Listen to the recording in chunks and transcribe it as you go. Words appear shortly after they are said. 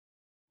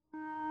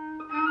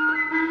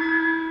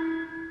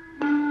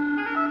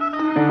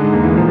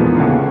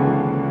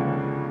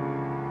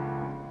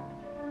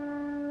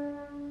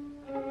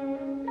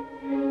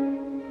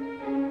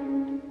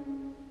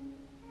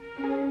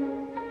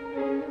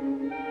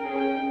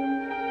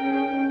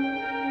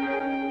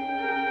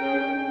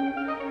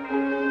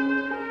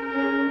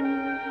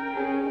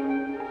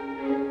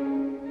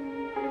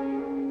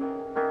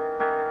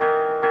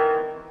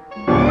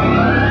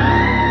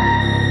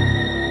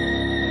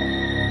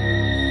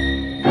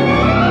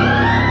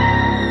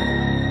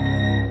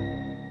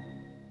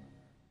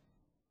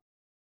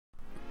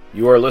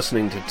You are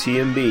listening to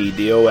TMB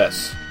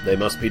DOS. They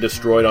must be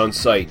destroyed on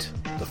sight.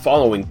 The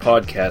following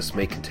podcast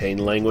may contain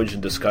language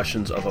and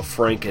discussions of a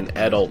frank and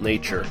adult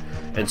nature,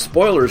 and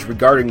spoilers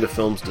regarding the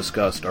films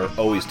discussed are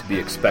always to be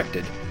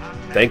expected.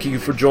 Thank you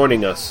for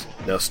joining us.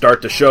 Now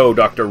start the show,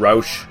 Dr.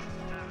 Rausch.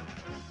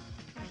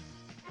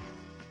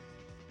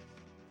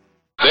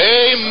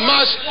 They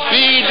must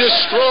be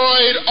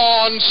destroyed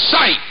on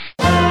sight.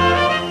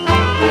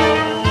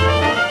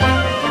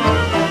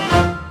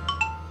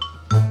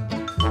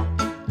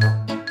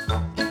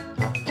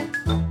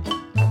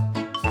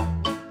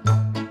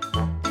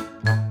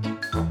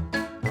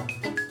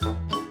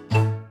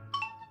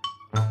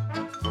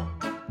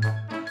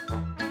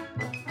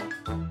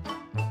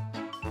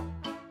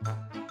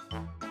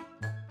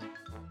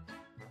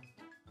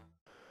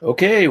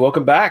 Okay,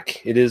 welcome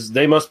back. It is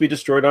They Must Be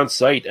Destroyed on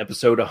Sight,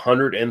 episode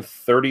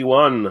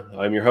 131.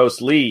 I'm your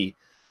host, Lee.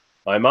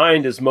 My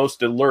mind is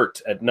most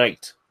alert at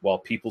night while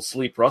people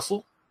sleep,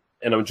 Russell.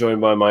 And I'm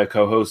joined by my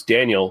co-host,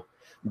 Daniel.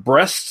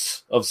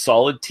 Breasts of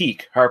solid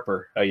teak,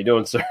 Harper. How you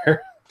doing,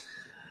 sir?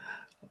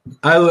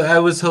 I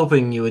was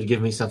hoping you would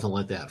give me something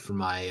like that for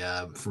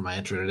my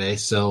intro today.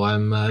 So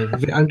I'm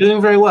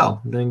doing very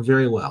well. I'm doing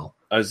very well.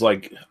 I was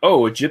like,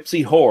 oh, a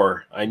gypsy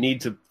whore. I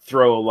need to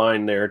throw a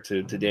line there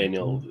to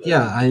Daniel.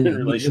 Yeah, in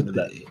relation to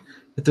that.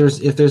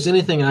 If there's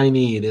anything I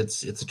need,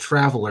 it's a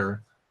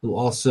traveler who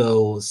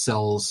also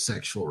sells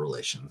sexual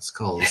relations.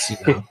 Because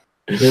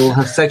they will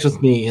have sex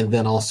with me and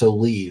then also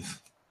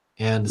leave,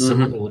 and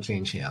something will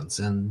change hands,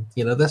 and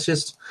that's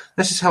just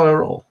how I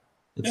roll.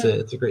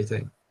 It's a great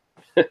thing.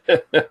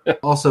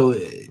 Also,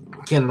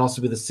 can it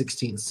also be the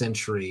 16th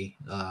century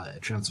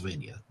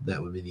Transylvania? That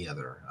would be the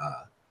other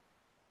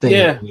thing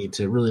that we need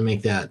to really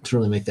make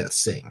that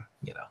sing.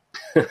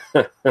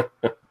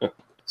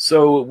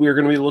 So we're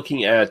going to be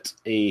looking at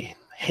a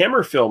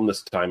Hammer film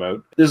this time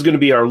out. This is going to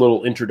be our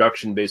little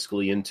introduction,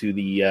 basically, into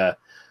the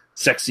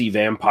sexy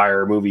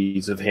vampire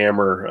movies of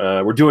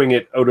Hammer. We're doing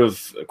it out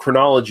of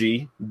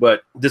chronology,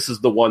 but this is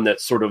the one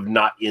that's sort of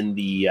not in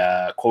the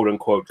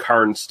quote-unquote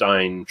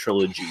Karnstein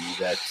trilogy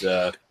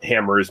that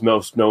Hammer is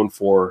most known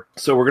for.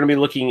 So we're going to be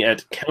looking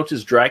at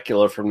Countess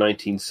Dracula from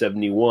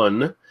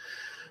 1971.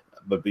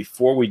 But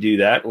before we do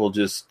that, we'll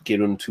just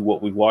get into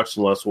what we've watched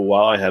in the last little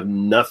while. I have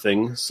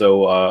nothing,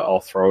 so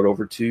I'll throw it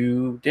over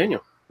to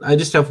Daniel. I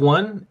just have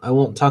one. I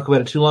won't talk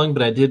about it too long,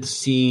 but I did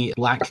see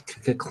Black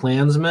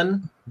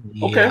Klansman,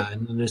 the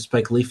new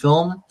Spike Lee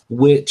film,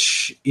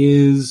 which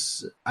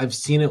is, I've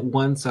seen it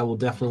once. I will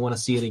definitely want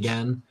to see it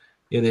again.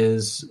 It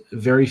is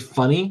very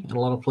funny in a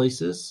lot of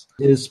places.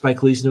 It is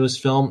Spike Lee's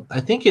newest film.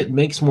 I think it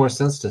makes more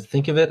sense to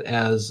think of it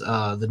as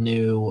the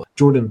new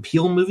Jordan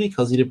Peele movie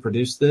because he did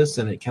produce this,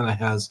 and it kind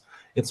of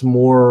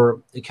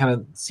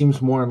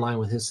seems more in line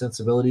with his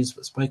sensibilities,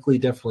 but Spike Lee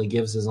definitely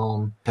gives his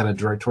own kind of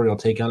directorial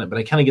take on it. But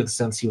I kind of get the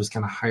sense he was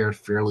kind of hired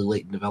fairly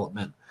late in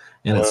development,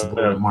 and it's a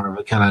little bit more of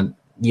a kind of,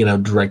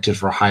 directed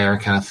for hire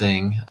kind of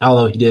thing.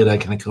 Although he did, I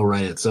kind of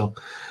co-write it. So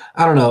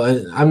I don't know.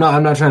 I'm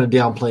not trying to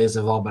downplay his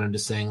involvement. I'm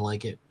just saying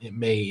like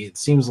it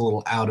seems a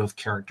little out of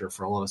character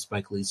for a lot of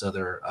Spike Lee's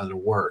other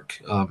work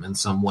in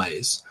some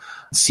ways.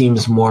 It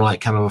seems more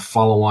like kind of a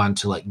follow-on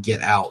to like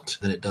Get Out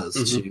than it does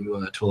to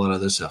a lot of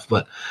other stuff.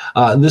 But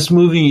this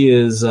movie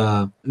is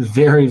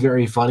very,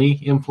 very funny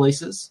in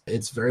places.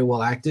 It's very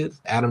well acted.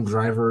 Adam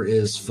Driver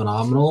is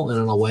phenomenal, and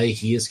in a way,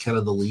 he is kind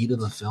of the lead in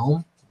the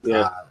film.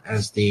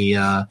 As the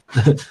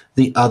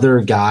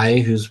other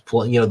guy who's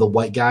the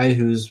white guy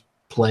who's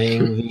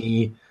playing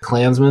the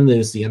Klansman,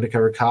 there's the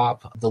undercover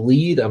cop. The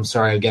lead, I'm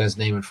sorry, I've got his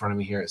name in front of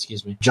me here,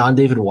 excuse me. John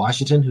David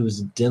Washington,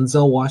 who's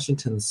Denzel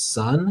Washington's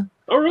son.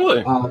 Oh,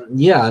 really?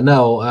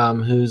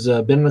 Who's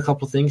been in a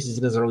couple things. He's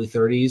in his early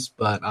 30s,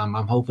 but I'm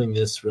hoping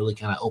this really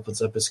kind of opens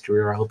up his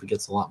career. I hope he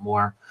gets a lot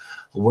more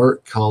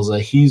work because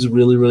he's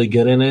really, really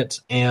good in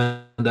it.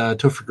 And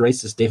Topher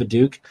Grace is David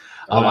Duke.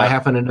 I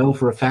happen to know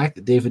for a fact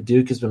that David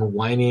Duke has been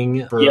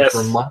whining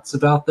for months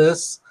about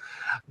this,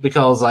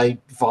 because I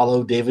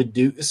follow David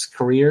Duke's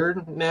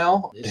career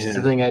now. It's just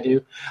the thing I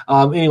do.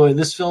 Anyway,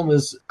 this film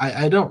is,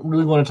 I don't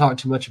really want to talk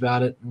too much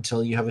about it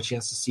until you have a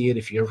chance to see it.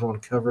 If you ever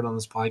want to cover it on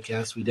this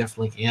podcast, we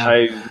definitely can.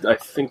 I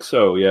think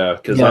so,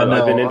 because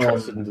I've been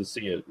interested to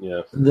see it.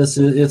 Yeah,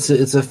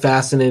 it's a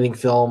fascinating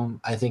film.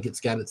 I think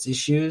it's got its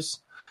issues,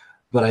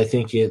 but I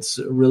think it's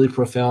really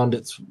profound.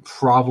 It's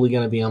probably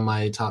going to be on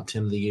my top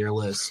 10 of the year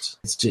list.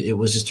 It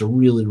was just a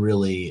really,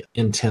 really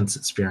intense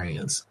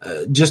experience.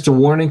 Just a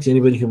warning to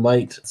anybody who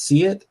might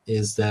see it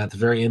is that at the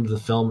very end of the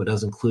film, it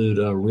does include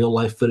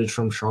real-life footage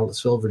from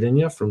Charlottesville,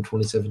 Virginia from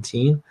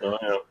 2017. Oh,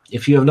 yeah.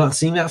 If you have not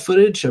seen that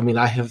footage, I mean,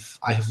 I have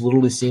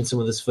literally seen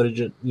some of this footage,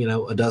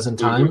 a dozen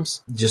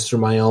times just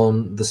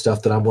through the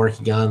stuff that I'm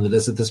working on that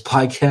isn't this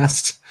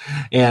podcast.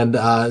 And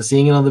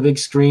seeing it on the big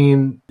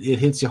screen, it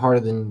hits you harder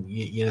than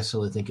you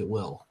necessarily think it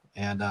will.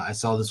 And I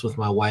saw this with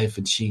my wife,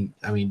 and she,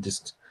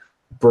 just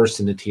burst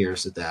into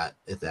tears at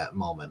that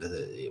moment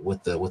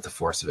with the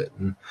force of it.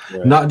 And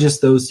not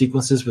just those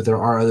sequences, but there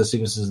are other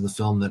sequences in the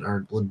film that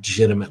are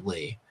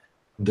legitimately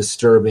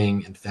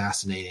disturbing and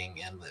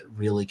fascinating, and that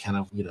really kind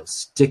of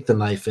stick the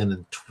knife in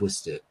and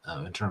twist it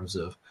in terms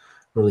of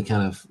really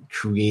kind of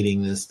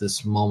creating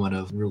this moment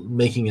of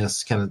making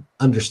us kind of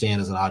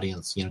understand as an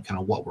audience, kind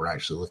of what we're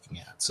actually looking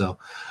at. So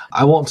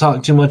I won't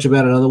talk too much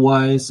about it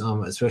otherwise,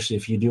 especially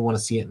if you do want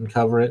to see it and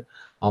cover it.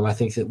 I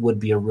think that would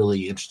be a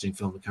really interesting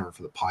film to cover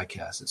for the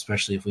podcast,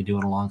 especially if we do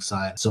it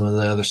alongside some of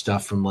the other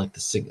stuff from like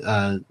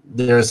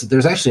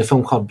there's actually a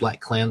film called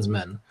Black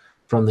Klansman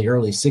from the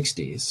early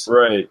 60s.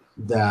 Right.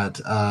 That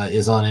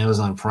is on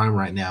Amazon Prime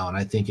right now, and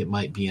I think it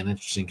might be an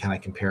interesting kind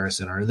of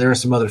comparison. Or there are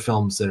some other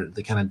films that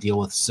kind of deal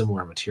with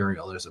similar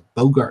material. There's a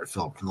Bogart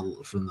film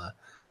from the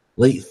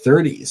late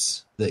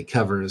 30s that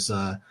covers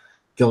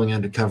going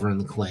undercover in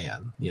the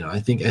Klan. I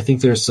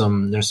think there's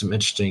some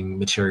interesting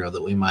material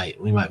that we might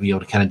be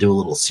able to kind of do a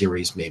little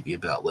series maybe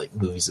about like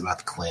movies about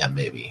the Klan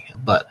maybe.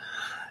 But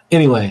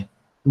anyway,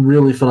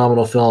 really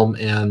phenomenal film,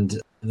 and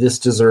this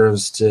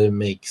deserves to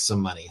make some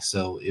money.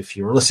 So if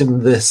you're listening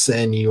to this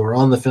and you are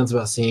on the fence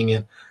about seeing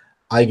it,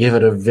 I give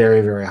it a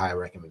very, very high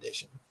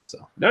recommendation.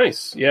 So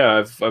nice.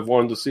 Yeah, I've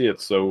wanted to see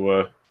it.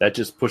 So that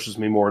just pushes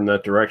me more in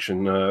that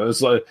direction.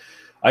 It's like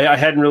I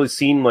hadn't really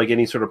seen like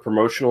any sort of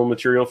promotional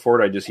material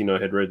for it. I just,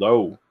 had read,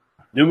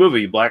 new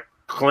movie, Black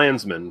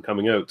Klansman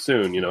coming out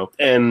soon,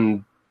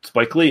 and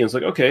Spike Lee. And it's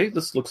like, okay,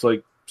 this looks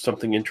like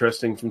something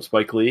interesting from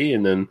Spike Lee.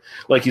 And then,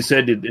 like you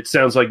said, it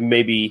sounds like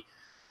maybe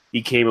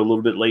he came a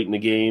little bit late in the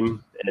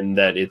game, and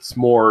that it's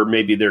more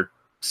maybe they're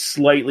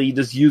slightly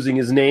just using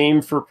his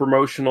name for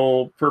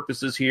promotional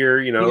purposes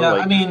here. Yeah,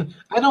 like,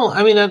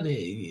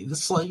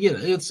 it's like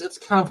it's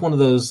kind of one of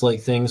those like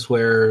things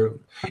where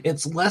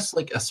it's less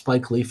like a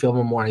Spike Lee film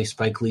and more a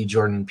Spike Lee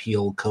Jordan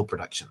Peele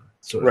co-production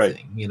sort of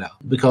thing.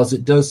 Because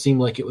it does seem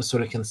like it was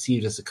sort of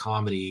conceived as a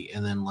comedy,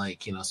 and then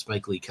like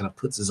Spike Lee kind of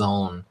puts his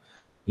own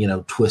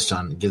twist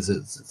on it, gives it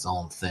its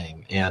own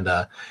thing. And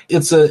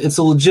it's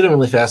a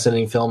legitimately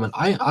fascinating film. And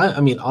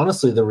I mean,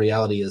 honestly, the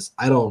reality is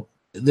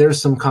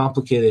there's some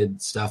complicated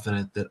stuff in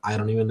it that I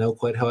don't even know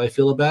quite how I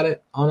feel about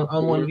it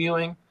on one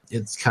viewing.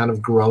 It's kind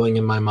of growing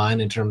in my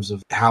mind in terms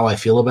of how I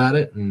feel about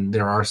it. And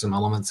there are some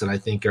elements that I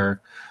think are,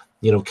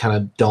 kind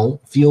of don't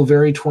feel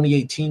very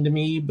 2018 to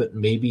me, but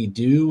maybe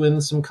do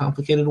in some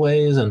complicated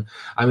ways. And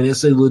I mean,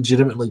 it's a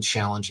legitimately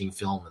challenging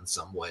film in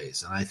some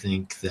ways. And I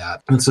think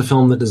that it's a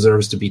film that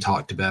deserves to be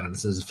talked about. And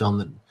it's a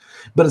film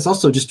but it's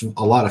also just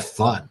a lot of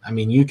fun. I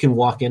mean, you can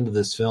walk into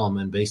this film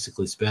and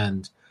basically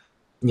spend,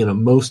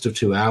 most of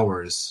 2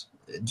 hours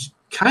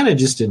kind of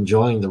just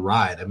enjoying the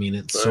ride. I mean,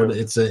 it's sort of,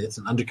 it's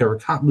an undercover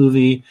cop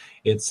movie.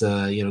 It's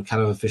kind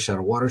of a fish out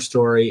of water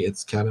story.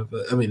 It's kind of,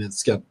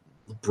 it's got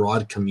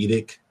broad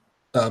comedic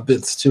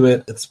bits to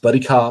it. It's buddy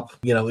cop.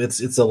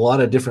 It's a lot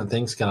of different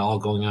things kind of all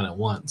going on at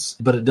once.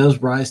 But it does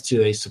rise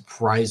to a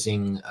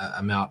surprising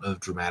amount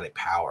of dramatic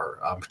power,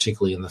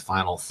 particularly in the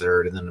final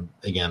third. And then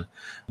again,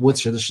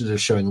 they're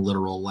showing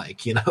literal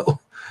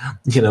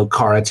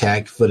car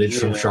attack footage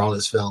from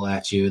Charlottesville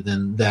at you.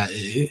 Then that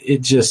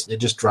it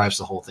just drives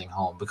the whole thing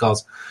home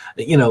because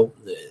I'm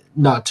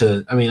not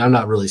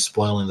really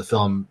spoiling the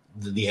film.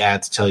 The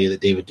ads tell you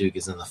that David Duke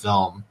is in the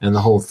film, and the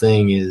whole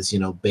thing is,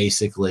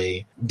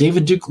 basically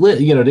David Duke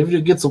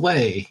gets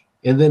away,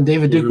 and then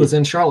David Duke was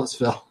in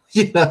Charlottesville,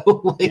 and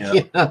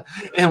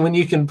when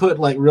you can put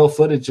like real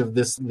footage of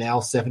this now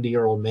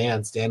 70-year-old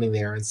man standing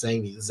there and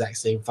saying the exact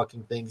same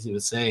fucking things he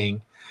was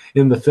saying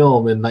in the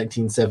film in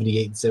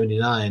 1978 and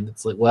 79,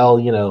 it's like, well,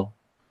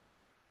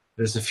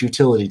 there's a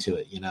futility to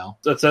it,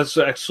 That's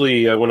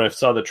actually, when I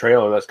saw the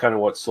trailer, that's kind of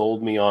what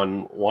sold me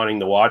on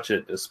wanting to watch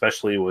it,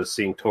 especially was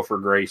seeing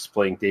Topher Grace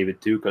playing David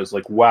Duke. I was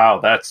like,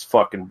 wow, that's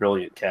fucking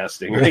brilliant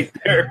casting right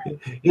there.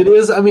 It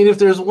is. I mean, if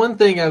there's one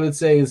thing I would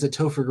say is that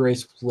Topher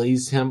Grace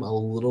plays him a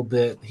little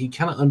bit. He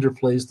kind of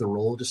underplays the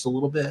role just a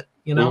little bit,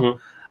 Mm-hmm.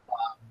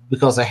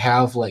 Because I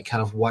have like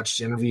kind of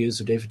watched interviews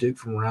of David Duke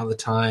from around the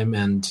time,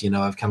 and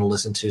I've kind of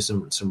listened to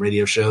some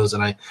radio shows,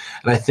 and I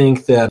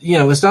think that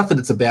it's not that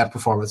it's a bad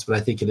performance, but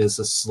I think it is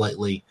a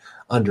slightly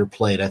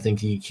underplayed. I think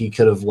he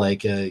could have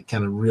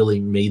kind of really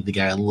made the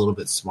guy a little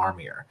bit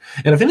smarmier.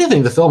 And if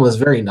anything, the film is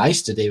very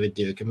nice to David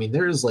Duke. I mean,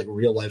 there's like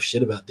real life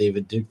shit about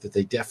David Duke that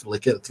they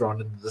definitely could have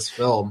thrown into this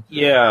film.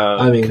 Yeah,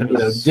 I mean,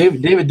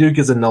 David Duke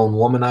is a known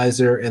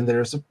womanizer, and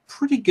there's a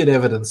pretty good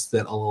evidence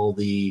that all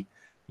the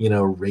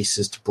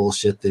racist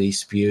bullshit that he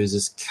spews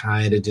is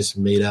kind of just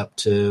made up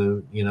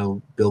to,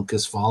 bilk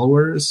his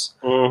followers.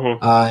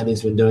 Mm-hmm. And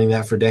he's been doing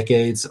that for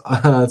decades.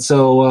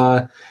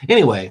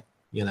 Anyway,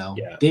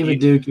 David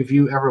Duke, if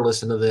you ever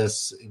listen to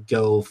this,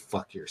 go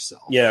fuck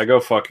yourself. Yeah, go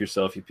fuck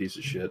yourself, you piece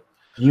of shit.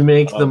 You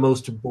make the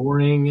most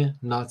boring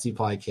Nazi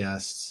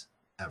podcasts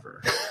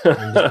ever.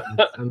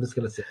 I'm just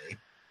going to say.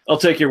 I'll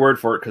take your word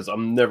for it because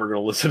I'm never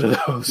going to listen to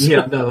those.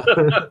 Yeah, no.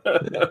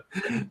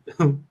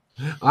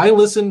 I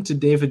listened to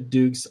David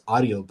Duke's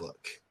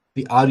audiobook,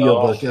 the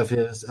audiobook of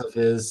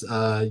his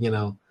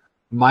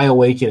My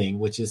Awakening,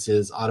 which is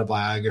his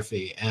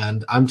autobiography.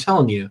 And I'm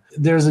telling you,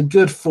 there's a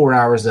good 4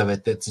 hours of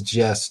it that's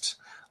just,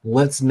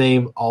 let's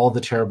name all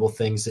the terrible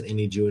things that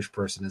any Jewish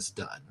person has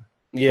done.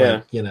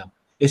 Yeah.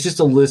 It's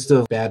just a list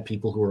of bad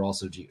people who are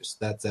also Jews.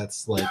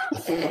 That's like,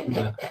 you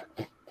know.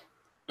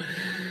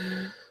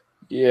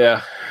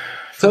 Yeah.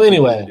 So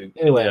anyway,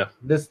 Yeah.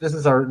 this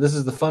is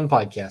the fun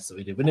podcast that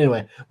we do. But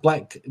anyway,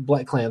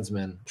 Black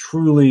Klansman,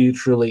 truly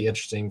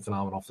interesting,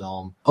 phenomenal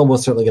film.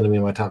 Almost certainly going to be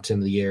in my top 10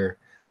 of the year.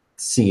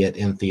 See it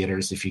in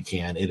theaters if you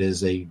can. It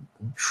is a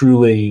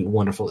truly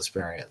wonderful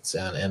experience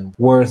and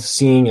worth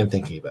seeing and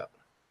thinking about.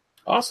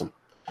 Awesome.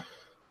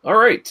 All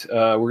right,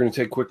 we're going to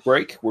take a quick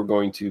break. We're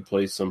going to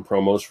play some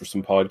promos for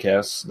some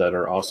podcasts that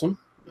are awesome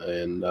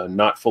and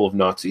not full of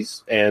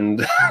Nazis.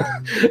 And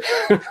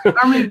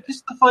I mean,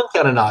 just the fun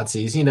kind of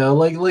Nazis, you know,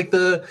 like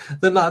the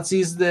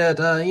Nazis that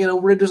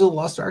Raiders of the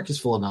Lost Ark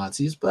is full of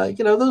Nazis, but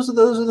you know those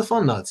are the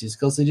fun Nazis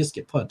because they just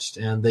get punched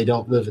and they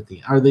don't live at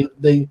the or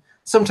they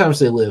sometimes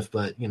they live,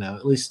 but you know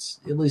at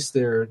least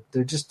they're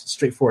just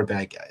straightforward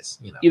bad guys,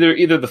 you know.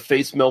 Either the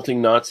face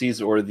melting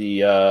Nazis or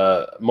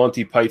the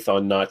Monty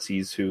Python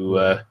Nazis who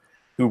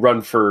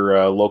run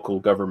for local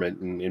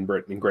government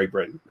in Great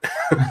Britain.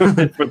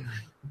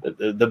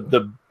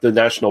 the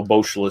National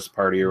Socialist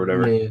Party or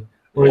whatever. Yeah.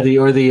 Or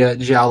the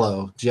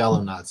Giallo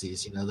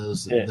Nazis, you know,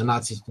 those the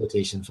Nazi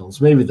exploitation films,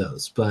 maybe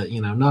those, but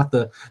you know, not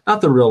the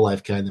real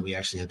life kind that we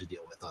actually have to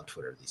deal with on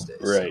Twitter these days.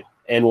 Right. So.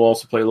 And we'll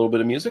also play a little bit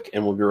of music,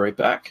 and we'll be right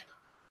back.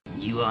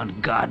 You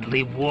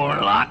ungodly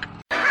warlock.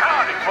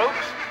 Howdy,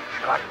 folks.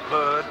 Like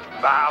blood,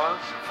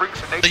 violence,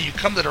 freaks and Then you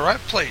come to the right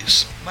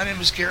place. My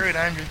name is Gary, and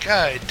I'm your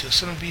guide to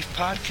Cinema Beef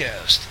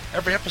Podcast.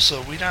 Every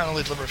episode, we not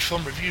only deliver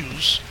film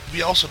reviews,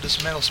 we also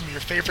dismantle some of your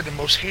favorite and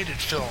most hated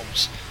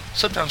films.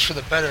 Sometimes for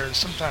the better, and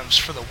sometimes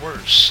for the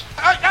worse.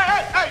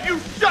 Hey, you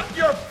shut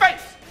your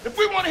face! If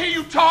we want to hear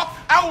you talk,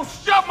 I will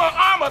shove my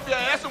arm up your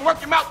ass and work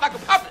your mouth like a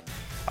puppet.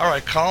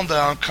 Alright, calm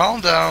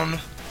down.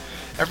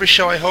 Every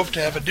show I hope to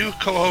have a new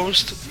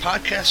co-host,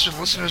 podcasters and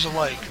listeners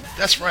alike.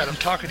 That's right, I'm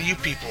talking to you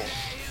people.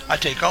 I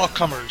take all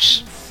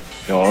comers.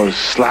 You're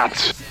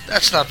sluts.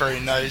 That's not very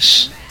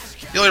nice.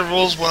 The only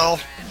rules, well,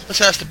 let's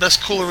ask the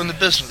best cooler in the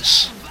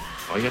business.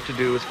 All you have to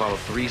do is follow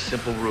 3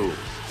 simple rules.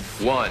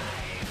 1,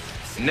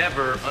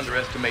 never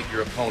underestimate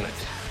your opponent.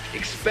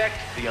 Expect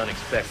the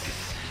unexpected.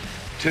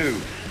 2,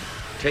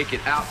 take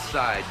it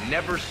outside.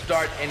 Never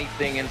start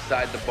anything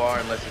inside the bar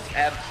unless it's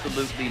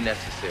absolutely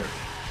necessary.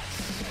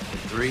 And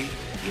 3,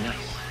 be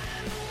nice.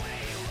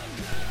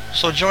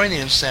 So join the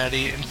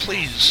insanity and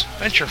please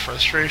vent your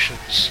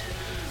frustrations.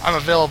 I'm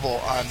available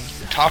on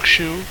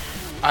TalkShoe,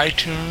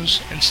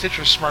 iTunes, and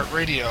Stitcher Smart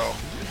Radio.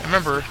 And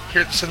remember,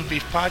 here at the Cinema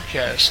Beef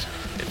Podcast,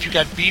 if you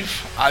got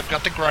beef, I've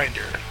got the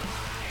grinder.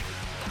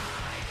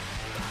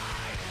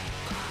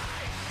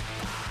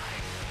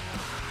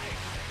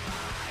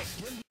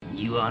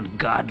 You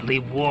ungodly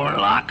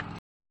warlock.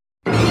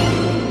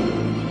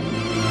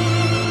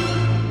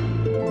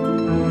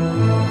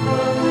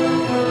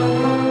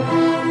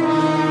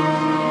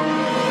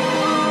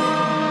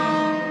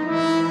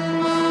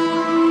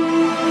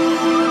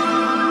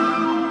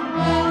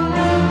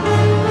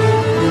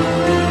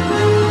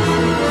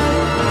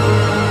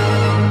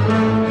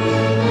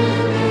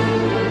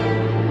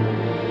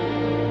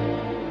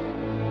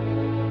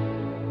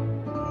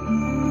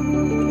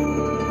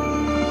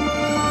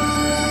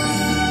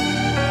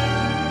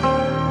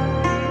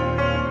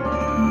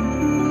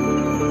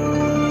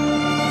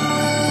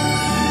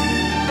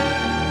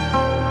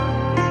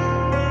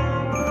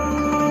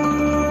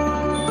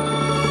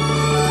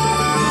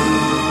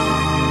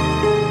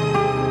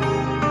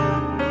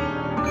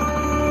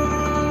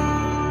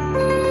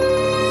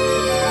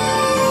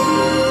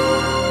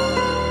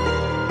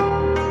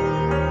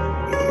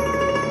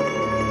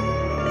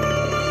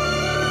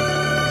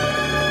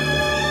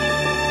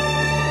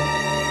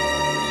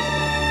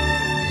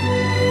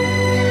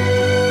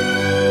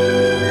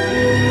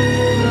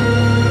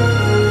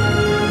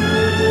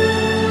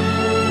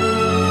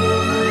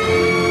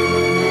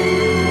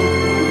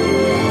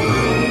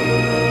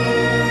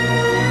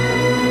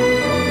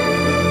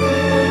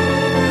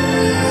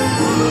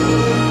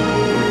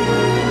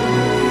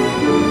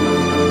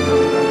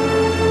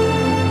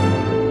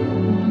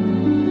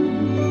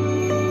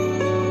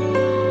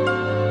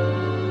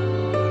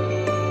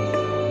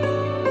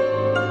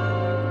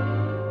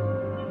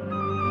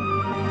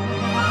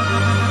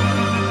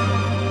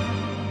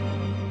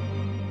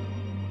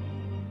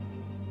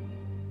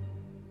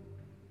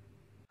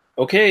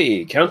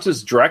 Okay,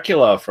 Countess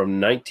Dracula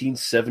from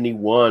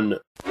 1971.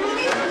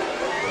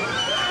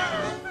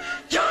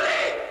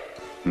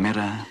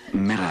 Mirror,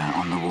 mirror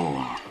on the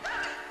wall,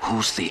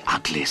 who's the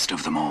ugliest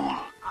of them all?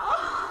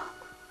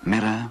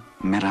 Mirror,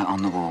 mirror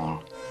on the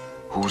wall,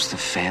 who's the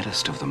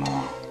fairest of them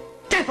all?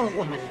 Devil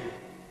woman!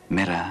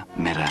 Mirror,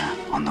 mirror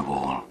on the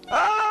wall,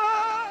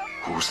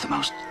 who's the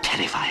most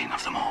terrifying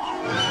of them all?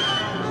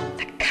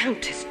 The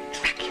Countess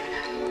Dracula.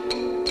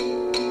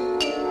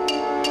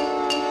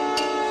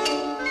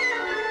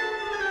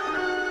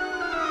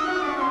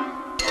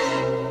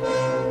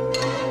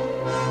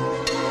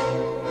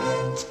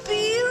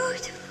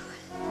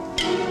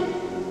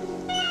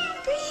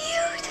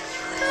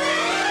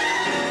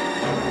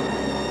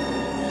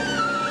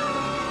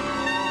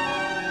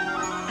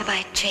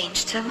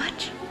 Changed so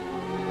much?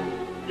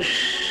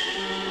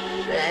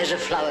 As a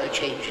flower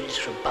changes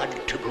from bud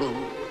to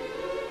bloom,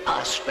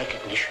 past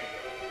recognition.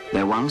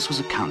 There once was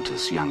a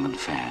countess young and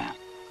fair,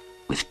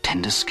 with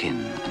tender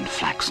skin and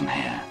flaxen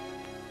hair.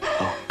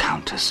 Oh,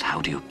 Countess,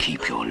 how do you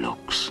keep your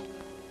looks?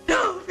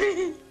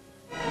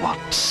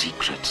 What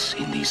secrets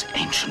in these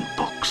ancient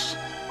books?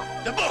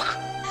 The book!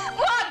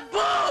 What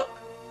book?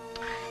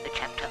 The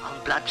chapter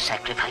on blood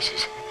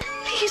sacrifices.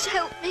 Please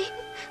help me.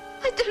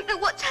 I don't know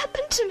what's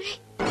happened to me.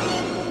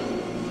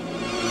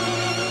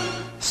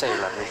 Say,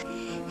 lovely.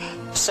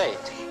 Say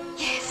it.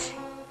 Yes.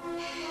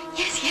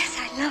 Yes,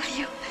 I love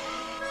you.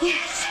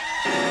 Yes.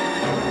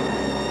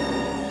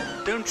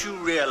 Don't you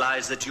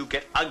realize that you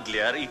get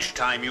uglier each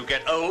time you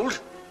get old?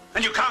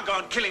 And you can't go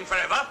on killing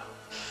forever?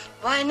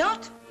 Why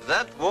not?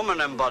 That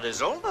woman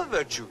embodies all the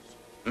virtues.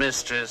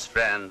 Mistress,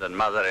 friend, and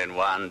mother in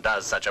one.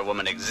 Does such a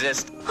woman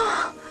exist?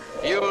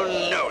 You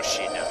know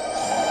she does.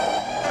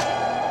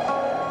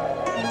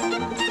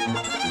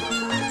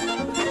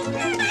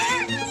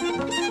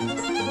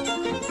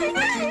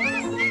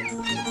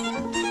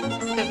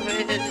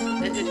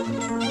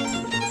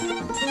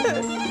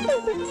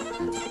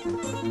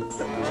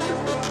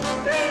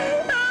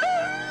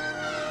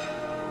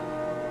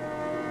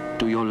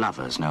 Do your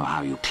lovers know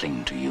how you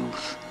cling to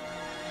youth?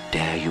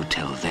 Dare you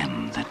tell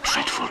them the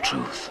dreadful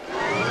truth?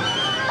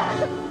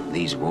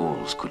 These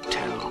walls could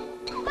tell,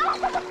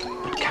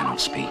 but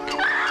cannot speak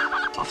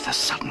of the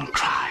sudden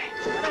cry,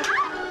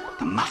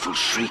 the muffled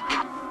shriek.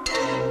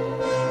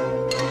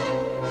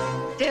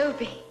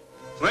 Dobie.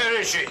 Where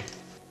is she?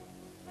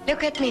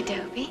 Look at me,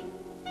 Dobie.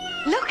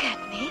 Look at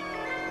me.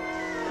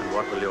 And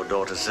what will your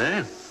daughter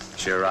say?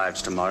 She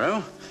arrives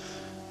tomorrow,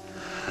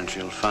 and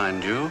she'll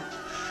find you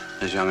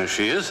as young as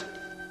she is.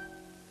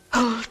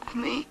 Hold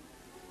me.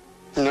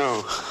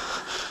 No.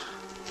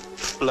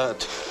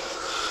 Blood.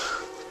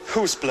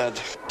 Whose blood?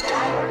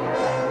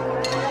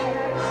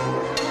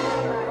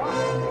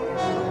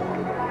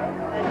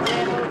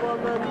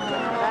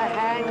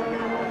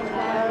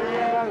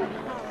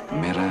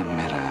 Mirror,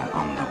 mirror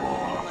on the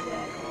wall,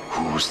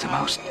 who's the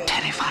most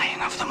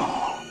terrifying of them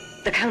all?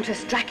 The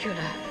Countess Dracula.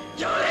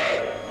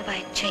 Have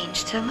I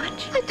changed so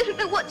much? I don't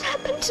know what's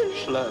happened to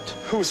me. Blood.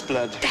 Whose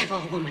blood?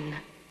 Devil woman.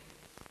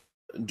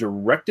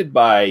 Directed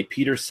by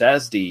Peter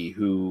Sasdy,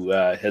 who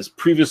has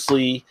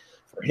previously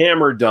for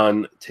Hammer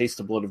done Taste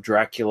the Blood of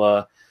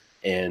Dracula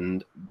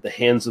and The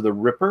Hands of the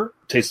Ripper.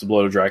 Taste the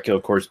Blood of Dracula,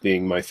 of course,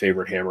 being my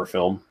favorite Hammer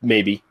film,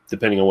 maybe,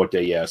 depending on what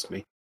day you ask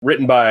me.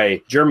 Written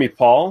by Jeremy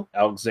Paul,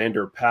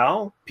 Alexander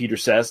Pal, Peter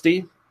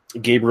Sasdy,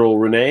 Gabriel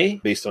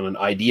Rene, based on an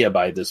idea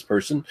by this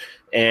person,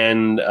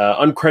 and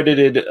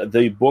uncredited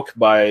the book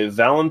by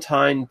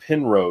Valentine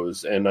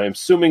Penrose, and I'm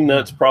assuming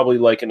that's probably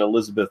like an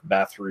Elizabeth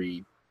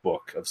Bathory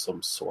book of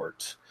some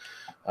sort.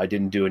 I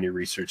didn't do any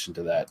research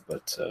into that,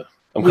 but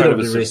I'm we kind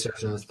don't of do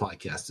research on this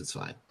podcast. It's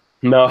fine.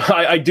 No,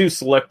 I do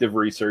selective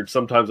research.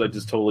 Sometimes I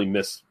just totally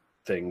miss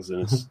things,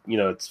 and it's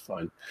it's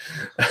fine.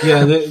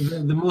 Yeah,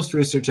 the most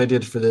research I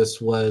did for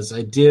this was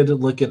I did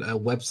look at a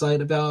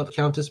website about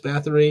Countess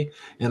Bathory,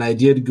 and I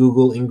did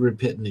Google Ingrid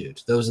Pitt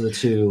nude. Those are the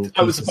two.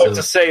 I was about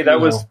to say that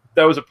was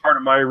a part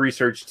of my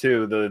research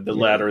too. The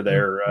latter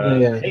there.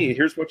 Hey,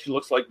 here's what she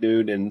looks like,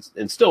 nude, and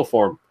in still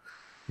form.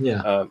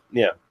 Yeah.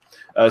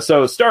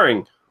 So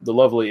starring the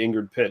lovely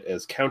Ingrid Pitt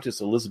as Countess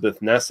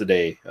Elizabeth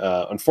Nasidae,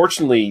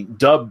 unfortunately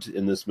dubbed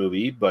in this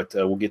movie, but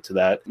we'll get to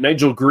that.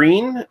 Nigel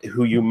Green,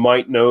 who you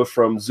might know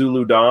from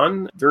Zulu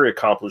Dawn, very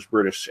accomplished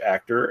British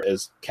actor,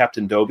 as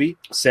Captain Dobie.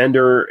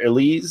 Sander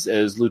Elise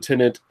as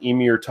Lieutenant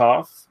Emir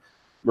Toth.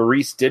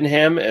 Maurice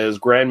Denham as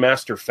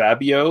Grandmaster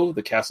Fabio,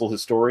 the castle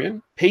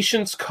historian.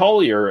 Patience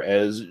Collier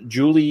as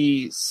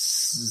Julie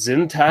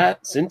Zinties?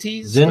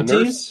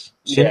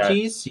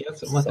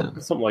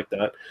 Something like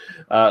that.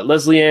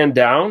 Leslie Ann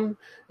Down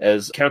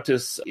as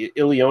Countess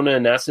Ileona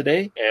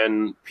Nasidae,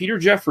 and Peter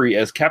Jeffrey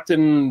as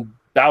Captain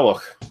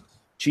Balloch,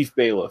 Chief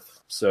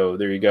Bailiff. So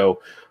there you go.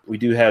 We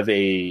do have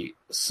a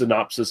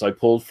synopsis I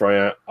pulled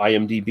from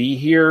IMDb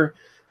here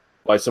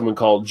by someone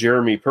called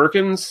Jeremy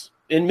Perkins.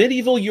 In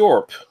medieval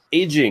Europe,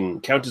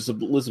 aging Countess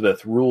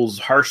Elizabeth rules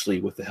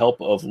harshly with the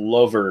help of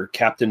lover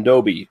Captain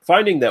Dobie.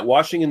 Finding that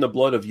washing in the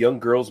blood of young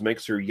girls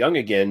makes her young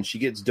again, she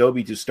gets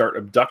Dobie to start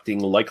abducting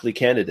likely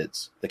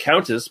candidates. The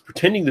Countess,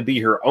 pretending to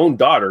be her own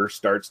daughter,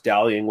 starts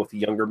dallying with the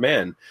younger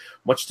man,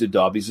 much to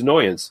Dobie's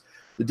annoyance.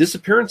 The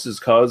disappearances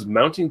cause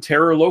mounting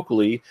terror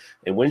locally,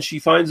 and when she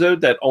finds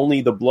out that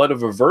only the blood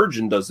of a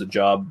virgin does the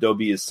job,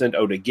 Dobie is sent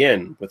out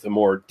again with a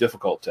more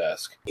difficult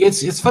task.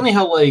 It's funny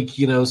how,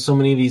 so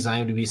many of these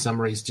IMDb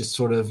summaries just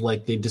sort of,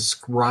 they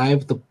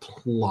describe the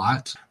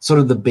plot, sort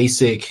of the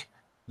basic,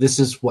 this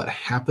is what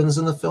happens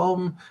in the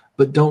film,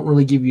 but don't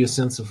really give you a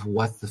sense of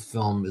what the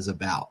film is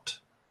about.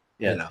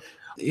 Yeah.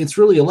 It's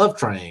really a love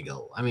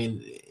triangle. I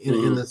mean,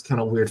 in this kind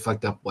of weird,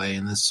 fucked up way,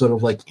 and this sort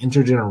of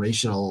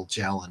intergenerational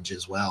challenge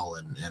as well,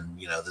 and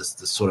this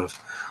sort of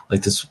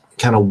this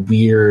kind of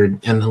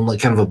weird and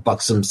kind of a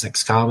buxom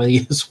sex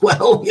comedy as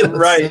well. At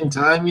the same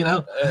time,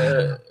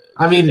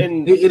 I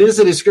mean, it is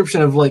a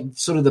description of like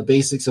sort of the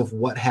basics of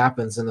what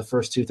happens in the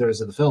first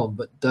 2/3 of the film,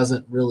 but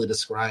doesn't really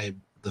describe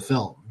the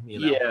film. You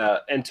know? Yeah,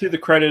 and to the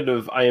credit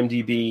of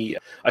IMDb,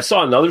 I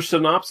saw another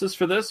synopsis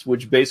for this,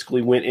 which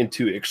basically went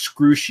into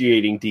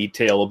excruciating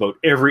detail about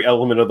every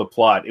element of the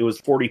plot. It was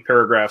 40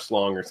 paragraphs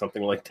long or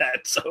something like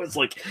that. So it's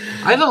like,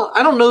 I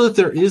don't know that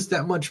there is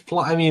that much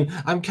plot. I mean,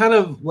 I'm kind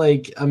of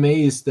like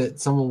amazed that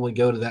someone would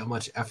go to that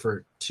much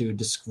effort to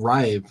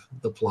describe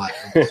the plot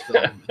of this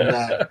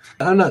film.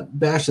 I'm not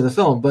bashing the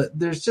film, but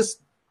there's just,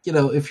 you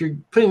know, if you're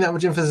putting that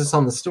much emphasis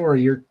on the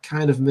story, you're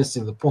kind of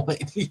missing the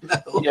point. You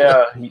know?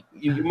 Yeah,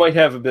 you might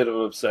have a bit of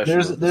an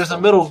obsession. There's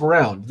a middle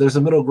ground. There's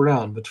a middle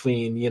ground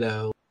between, you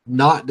know,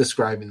 not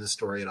describing the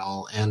story at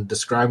all and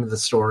describing the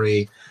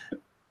story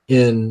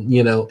in,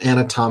 you know,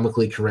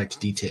 anatomically correct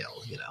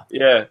detail. You know.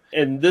 Yeah,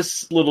 and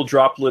this little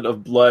droplet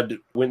of blood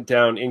went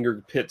down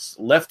Ingrid Pitt's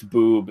left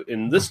boob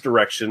in this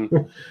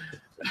direction.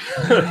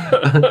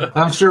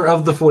 I'm sure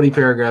of the 40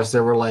 paragraphs,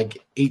 there were like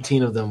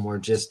 18 of them were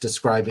just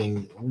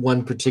describing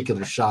one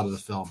particular shot of the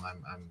film.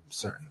 I'm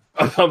certain.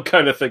 I'm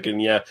kind of thinking,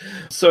 yeah.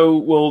 So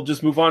we'll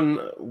just move on.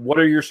 What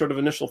are your sort of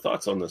initial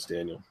thoughts on this,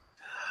 Daniel?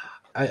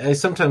 I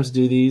sometimes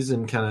do these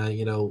and kind of,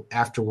 you know,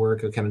 after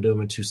work, I kind of do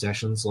them in 2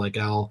 sessions. Like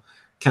I'll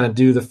kind of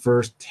do the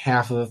first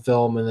half of a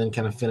film and then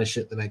kind of finish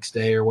it the next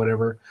day or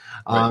whatever.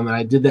 Right. And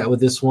I did that with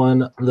this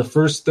one. The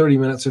first 30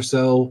 minutes or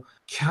so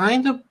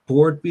kind of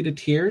bored me to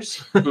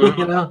tears.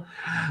 You know,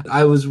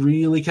 I was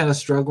really kind of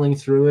struggling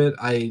through it.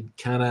 I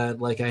kind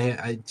of like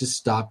I just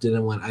stopped it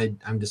and went,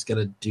 I'm just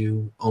gonna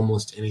do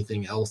almost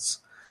anything else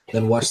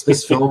than watch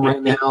this film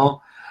right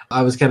now.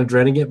 I was kind of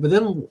dreading it, but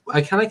then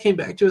I kind of came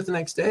back to it the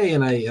next day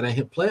and I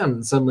hit play on it,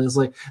 and suddenly it's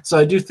like, so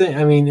I do think,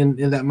 I mean,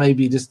 and that might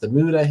be just the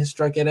mood I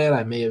struck it at.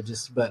 I may have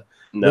just, but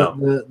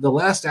no, the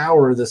last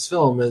hour of this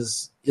film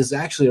is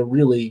actually a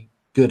really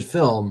good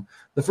film.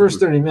 The first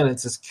 30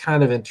 minutes is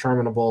kind of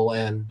interminable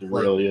and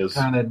really is.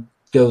 Kind of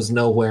goes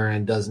nowhere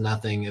and does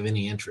nothing of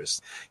any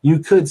interest. You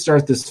could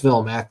start this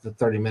film at the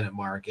 30-minute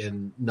mark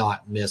and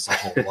not miss a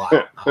whole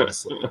lot,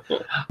 honestly.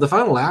 The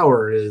final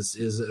hour is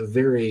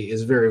very,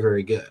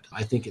 very good.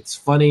 I think it's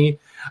funny.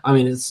 I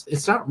mean,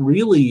 it's not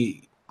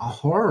really a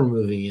horror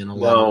movie in a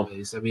lot of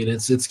ways. I mean,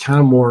 it's kind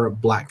of more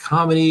black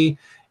comedy.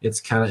 It's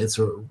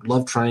a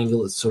love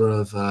triangle. It's sort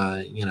of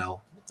you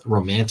know,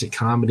 romantic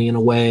comedy in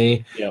a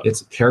way. Yep.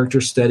 It's a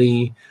character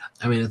study.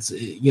 I mean, it's,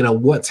 you know,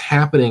 what's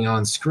happening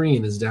on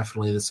screen is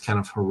definitely this kind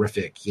of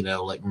horrific, you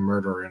know, like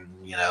murder and,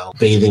 you know,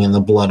 bathing in the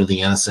blood of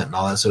the innocent and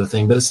all that sort of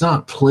thing. But it's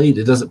not played.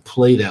 It doesn't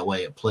play that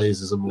way. It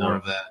plays as a more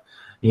of a,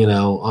 you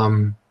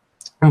know,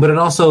 but it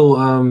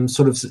also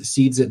sort of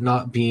succeeds at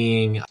not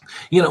being,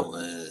 you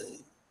know,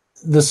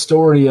 the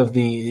story of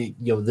the,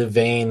 you know, the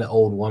vain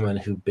old woman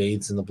who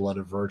bathes in the blood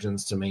of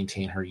virgins to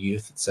maintain her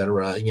youth,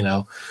 etc. You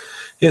know,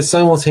 it's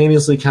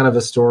simultaneously kind of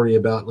a story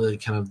about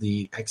like kind of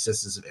the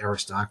excesses of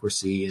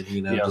aristocracy and,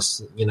 you know,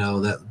 just, you know,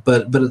 that,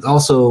 but it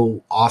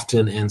also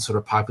often in sort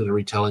of popular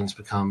retellings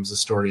becomes a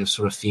story of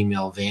sort of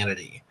female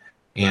vanity.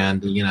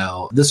 And, you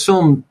know, this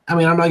film, I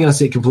mean, I'm not going to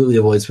say it completely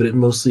avoids, but it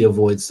mostly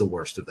avoids the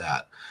worst of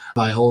that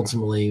by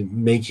ultimately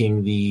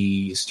making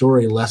the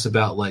story less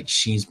about like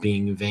she's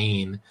being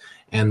vain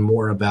and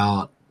more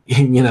about,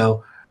 you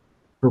know,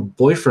 her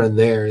boyfriend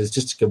there is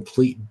just a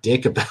complete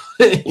dick about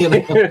it. You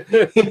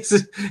know,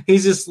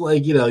 he's just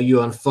like, you know, you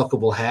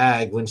unfuckable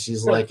hag when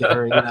she's like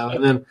her, you know,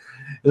 and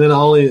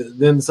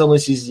then suddenly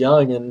she's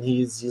young and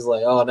he's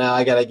like, oh, now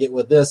I gotta get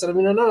with this. And I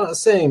mean, I'm not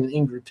saying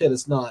Ingrid Pitt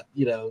is not,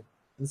 you know,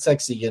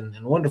 sexy and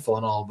wonderful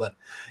and all, but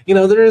you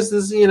know, there is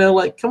this, you know,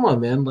 like, come on,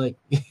 man, like.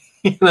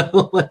 You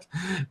know, like,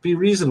 be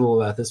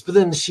reasonable about this. But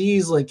then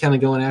she's like kind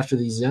of going after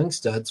these young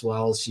studs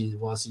while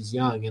she's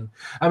young, and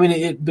I mean,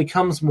 it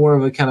becomes more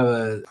of a kind of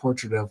a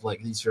portrait of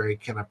like these very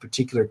kind of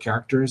particular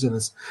characters, and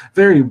it's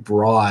very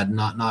broad,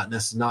 not in a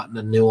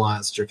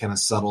nuanced or kind of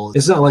subtle.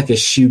 It's not like a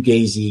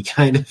shoegazy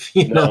kind of,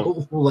 you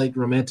know, like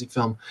romantic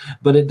film,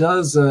 but it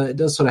does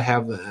sort of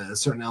have a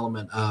certain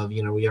element of,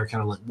 you know, we are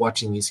kind of like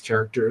watching these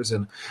characters,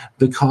 and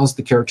because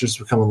the characters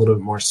become a little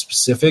bit more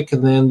specific,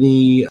 and then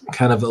the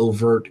kind of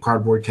overt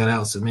cardboard cutouts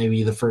that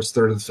maybe the first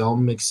third of the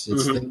film makes you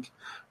think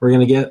we're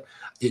going to get,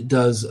 it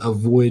does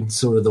avoid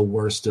sort of the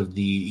worst of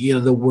the, you know,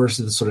 the worst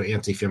of the sort of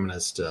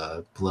anti-feminist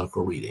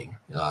political reading.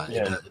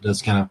 It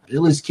does kind of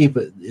at least keep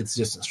its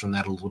distance from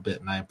that a little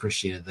bit, and I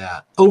appreciated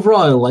that.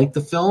 Overall, I like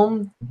the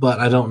film, but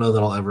I don't know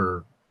that I'll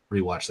ever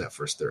rewatch that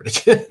first third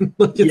again.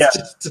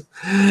 Just,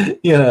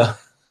 you know.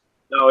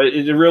 No,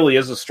 it really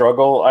is a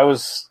struggle.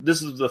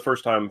 This is the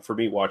first time for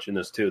me watching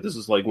this too. This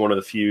is like one of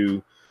the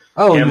few.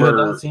 Oh, Hammer, you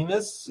have not seen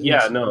this?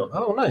 Yeah, no.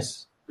 Oh,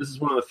 nice. This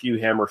is one of the few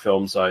Hammer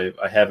films I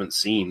haven't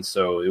seen,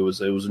 so it was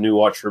a new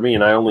watch for me,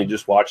 and I only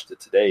just watched it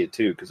today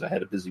too because I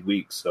had a busy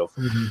week. So,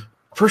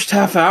 first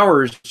half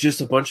hour is just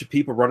a bunch of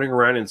people running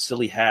around in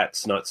silly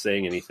hats, not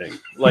saying anything.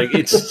 Like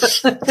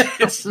it's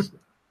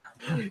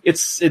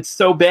it's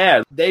so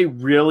bad. They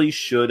really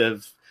should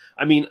have.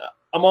 I mean,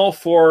 I'm all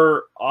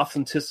for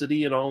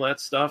authenticity and all that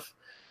stuff,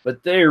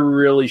 but they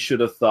really should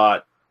have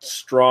thought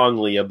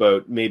strongly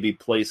about maybe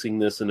placing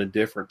this in a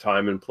different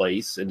time and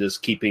place and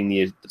just keeping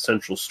the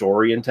essential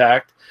story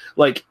intact.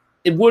 Like,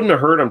 it wouldn't have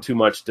hurt them too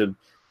much to,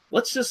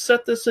 let's just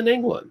set this in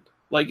England.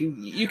 Like,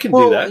 you can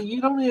do that. You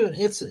don't even,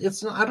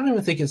 it's not, I don't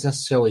even think it's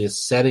necessarily a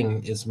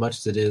setting as much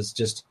as it is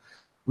just,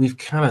 we've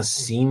kind of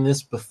seen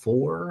this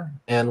before,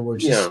 and we're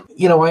just,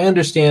 I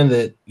understand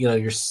that,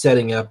 you're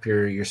setting up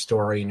your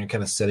story, and you're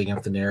kind of setting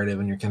up the narrative,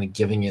 and you're kind of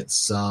giving it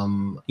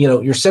some,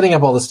 you're setting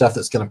up all the stuff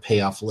that's going to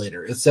pay off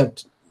later,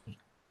 except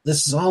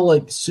this is all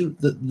like,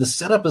 the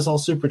setup is all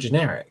super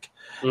generic.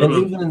 Mm-hmm. And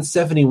even in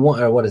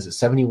 71, or what is it,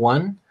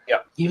 71?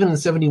 Yeah. Even in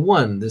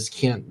 71, this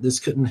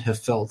couldn't have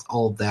felt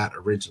all that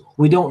original.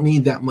 We don't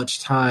need that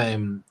much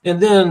time. And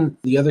then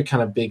the other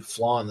kind of big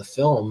flaw in the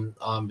film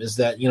is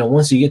that,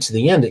 once you get to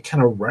the end, it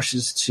kind of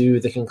rushes to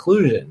the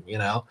conclusion,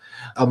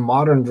 a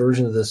modern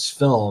version of this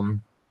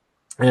film.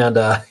 And,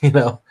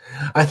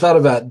 I thought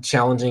about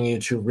challenging you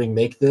to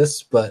remake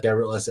this, but I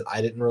realized that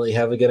I didn't really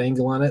have a good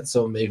angle on it.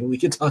 So maybe we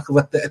could talk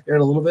about that here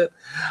in a little bit.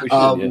 We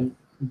should,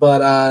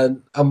 But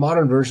a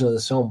modern version of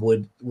this film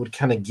would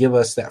kind of give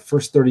us that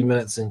first 30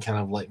 minutes and kind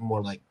of like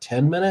more like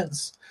 10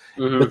 minutes,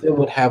 but then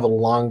would have a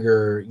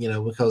longer,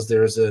 because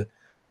there's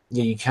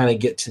you kind of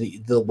get to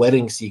the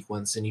wedding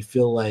sequence, and you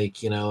feel like,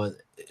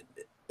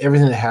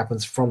 everything that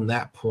happens from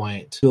that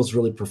point feels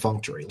really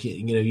perfunctory.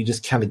 You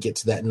just kind of get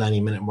to that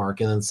 90-minute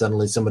mark, and then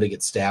suddenly somebody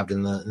gets stabbed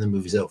and the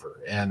movie's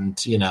over.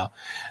 And,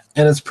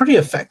 and it's pretty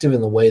effective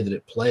in the way that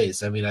it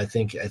plays. I mean, I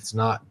think it's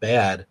not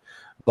bad.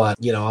 But,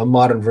 a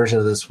modern version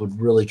of this would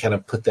really kind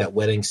of put that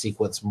wedding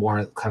sequence more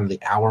at kind of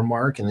the hour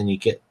mark, and then you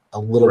get a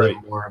little bit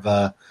more of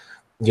a,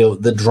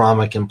 the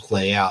drama can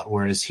play out.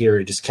 Whereas here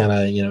it just kind of,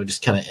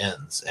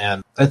 ends.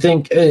 And I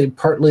think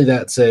partly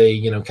that's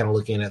kind of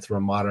looking at it through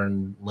a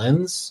modern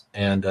lens,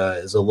 and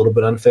is a little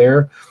bit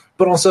unfair.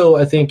 But also,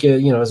 I think,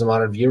 as a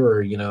modern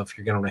viewer, if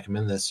you're going to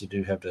recommend this, you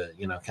do have to,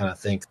 kind of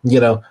think,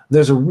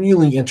 there's a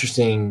really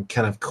interesting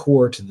kind of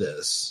core to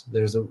this.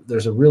 There's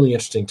a really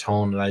interesting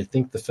tone, and I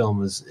think the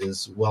film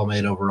is well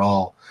made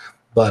overall.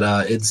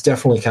 But it's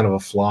definitely kind of a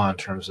flaw in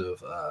terms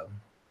of,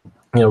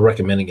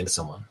 recommending it to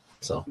someone.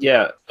 So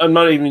yeah, I'm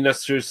not even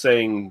necessarily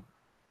saying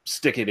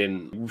stick it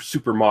in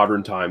super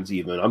modern times.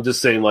 Even I'm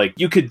just saying, like,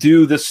 you could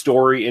do this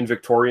story in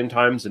Victorian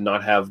times and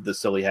not have the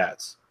silly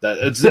hats.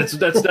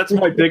 That's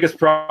my biggest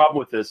problem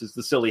with this, is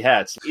the silly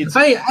hats.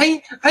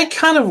 I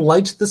kind of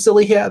liked the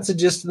silly hats,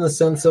 just in the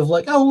sense of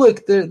like, oh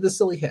look, they're the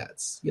silly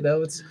hats.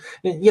 But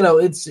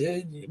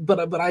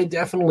I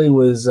definitely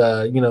was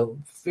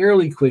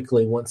fairly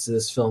quickly, once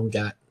this film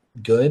got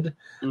good,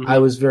 I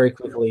was very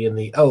quickly in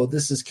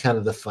this is kind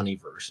of the funny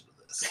version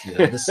of this.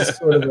 This is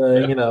sort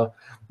of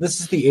this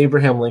is the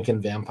Abraham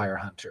Lincoln Vampire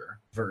Hunter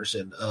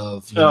version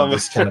of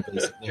this kind of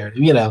basic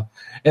narrative,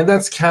 and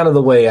that's kind of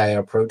the way I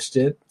approached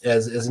it,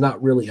 as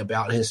not really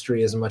about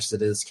history as much as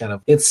it is kind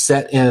of, it's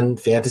set in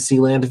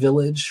Fantasyland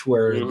Village,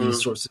 where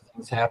these sorts of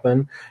things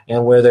happen,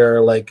 and where there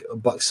are like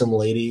buxom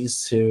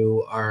ladies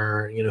who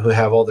are, who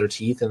have all their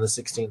teeth in the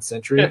 16th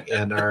century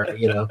and are,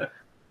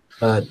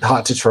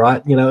 hot to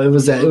trot. It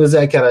was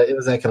that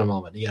kind of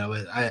moment.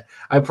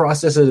 I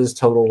process it as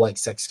total like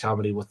sex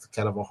comedy with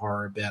kind of a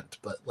horror bent,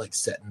 but like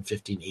set in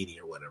 1580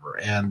 or whatever.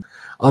 And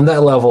on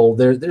that level,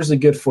 there's a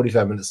good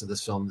 45 minutes of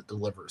this film that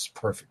delivers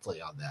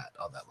perfectly on that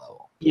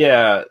level.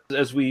 Yeah,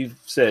 as we've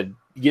said,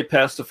 you get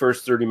past the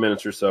first 30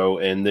 minutes or so,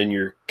 and then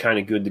you're kind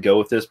of good to go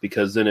with this,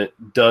 because then it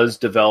does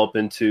develop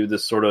into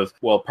this sort of,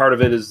 part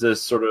of it is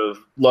this sort of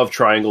love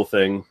triangle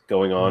thing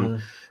going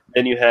on.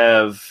 Then you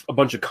have a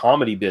bunch of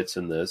comedy bits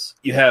in this.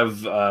 You have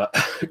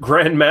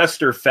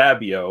Grandmaster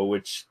Fabio,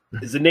 which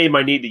is a name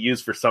I need to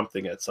use for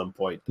something at some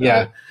point.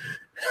 Yeah.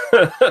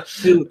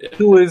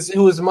 who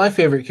was my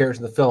favorite character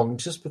in the film,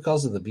 just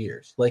because of the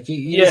beard. Like,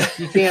 you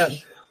can't.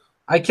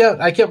 I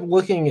kept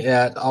looking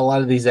at a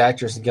lot of these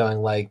actors and going,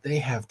 like, they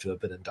have to have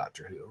been in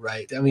Doctor Who,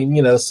 right? I mean,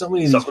 so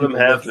many of these people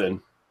have been.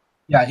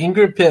 Yeah,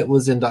 Ingrid Pitt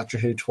was in Doctor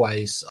Who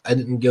twice. I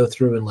didn't go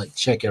through and like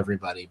check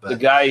everybody, but the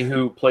guy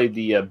who played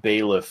the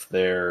bailiff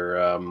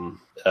there,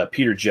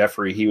 Peter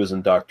Jeffrey, he was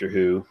in Doctor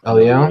Who. Oh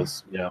yeah,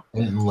 yeah. I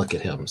didn't look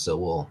at him,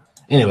 so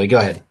anyway, go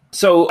ahead.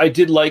 So I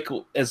did like,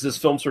 as this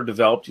film sort of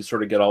developed, you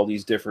sort of get all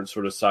these different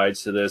sort of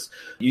sides to this.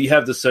 You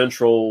have the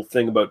central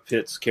thing about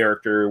Pitt's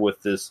character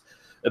with this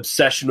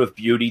obsession with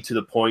beauty, to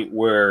the point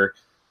where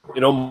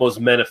it almost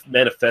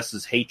manifests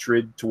as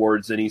hatred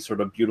towards any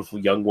sort of beautiful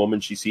young woman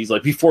she sees.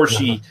 Like before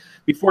she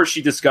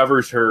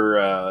discovers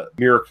her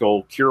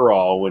miracle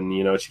cure-all, when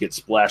she gets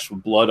splashed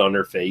with blood on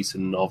her face,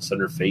 and all of a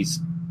sudden her face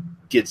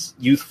gets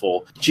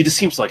youthful. She just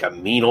seems like a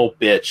mean old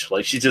bitch.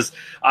 Like, she just,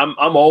 I'm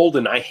old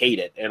and I hate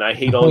it, and I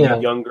hate all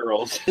you young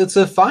girls. It's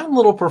a fine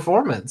little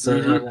performance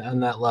on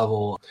that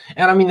level.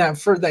 And I mean,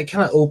 that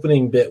kind of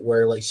opening bit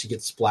where like she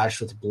gets splashed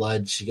with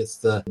blood, she gets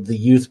the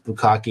youth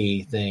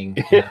bukkake thing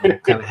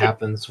kind of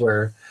happens,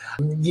 where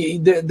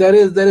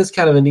that is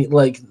kind of a neat,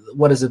 like,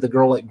 what is it? The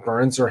girl like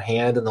burns her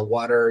hand in the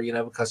water,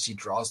 because she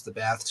draws the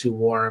bath too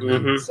warm,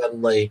 and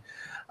suddenly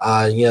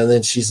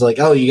Then she's like,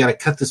 "Oh, you got to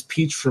cut this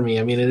peach for me."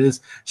 I mean,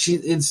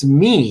 it's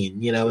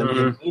mean,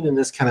 and mean in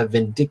this kind of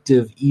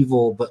vindictive,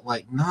 evil, but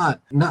like not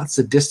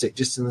sadistic,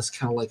 just in this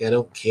kind of like I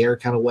don't care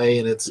kind of way.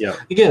 And it's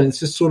again, it's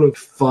just sort of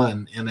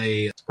fun, and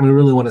we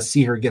really want to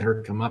see her get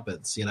her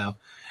comeuppance,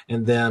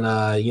 And then,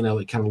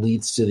 it kind of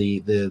leads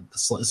to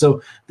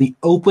so the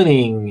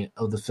opening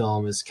of the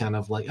film is kind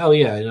of like, oh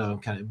yeah,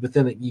 but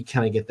then you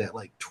kind of get that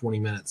like 20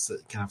 minutes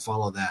that kind of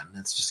follow that, and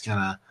it's just kind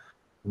of,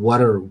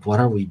 what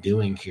are we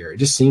doing here? It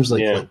just seems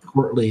like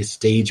courtly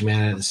stage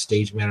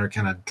manner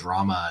kind of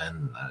drama,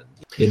 and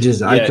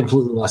I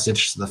completely lost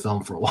interest in the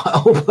film for a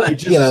while.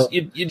 But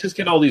you just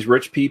get all these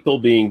rich people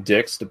being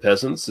dicks to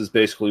peasants is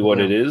basically what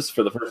it is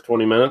for the first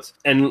 20 minutes,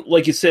 and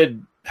like you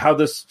said, how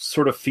this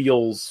sort of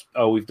feels,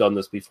 we've done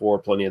this before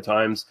plenty of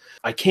times.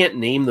 I can't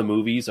name the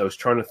movies. I was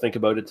trying to think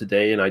about it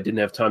today, and I didn't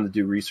have time to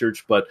do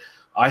research, but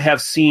I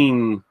have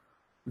seen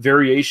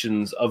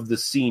variations of the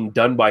scene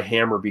done by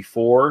Hammer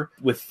before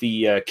with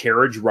the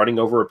carriage running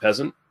over a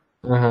peasant.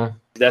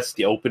 That's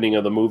the opening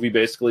of the movie,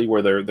 basically,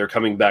 where they're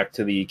coming back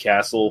to the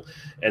castle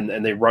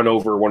and they run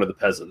over one of the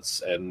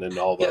peasants, and then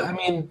all that. Yeah, I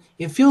mean,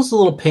 it feels a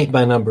little paint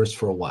by numbers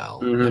for a while.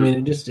 I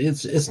mean,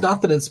 it's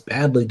not that it's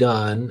badly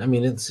done. I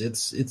mean, it's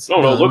it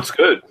looks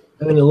good.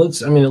 I mean, it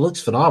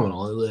looks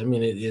phenomenal. I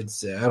mean,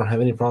 I don't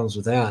have any problems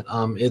with that.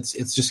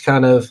 It's just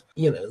kind of,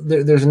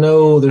 there's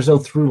no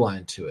through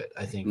line to it.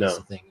 I think that's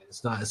the thing.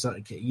 It's not.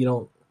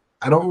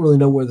 I don't really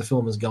know where the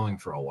film is going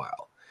for a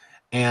while.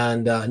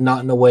 And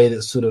not in a way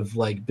that sort of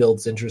like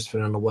builds interest, but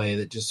in a way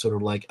that just sort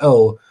of like,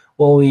 oh,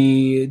 well,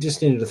 we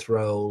just needed to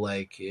throw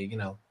like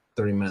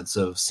 30 minutes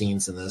of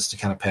scenes in this to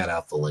kind of pad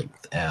out the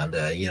length, and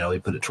we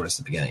put it towards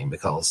the beginning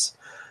because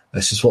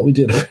that's just what we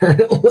did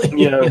apparently.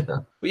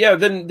 Yeah.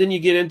 Then you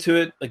get into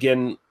it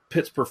again.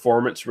 Pitt's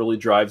performance really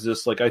drives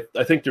this. Like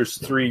I think there's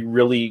 3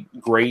 really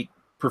great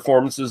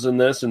performances in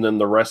this, and then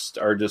the rest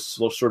are just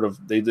sort of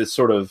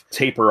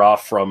taper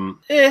off from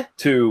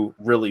to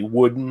really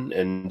wooden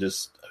and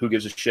just who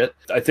gives a shit.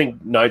 I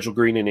think Nigel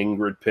Green and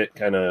Ingrid Pitt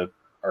kind of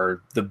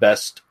are the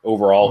best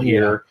overall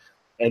here.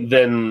 And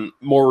then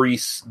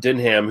Maurice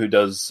Denham, who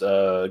does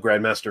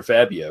Grandmaster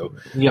Fabio,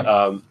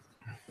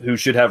 who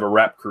should have a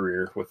rap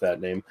career with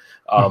that name.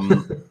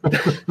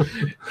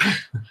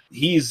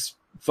 He's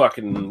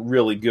fucking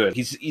really good.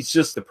 He's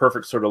just the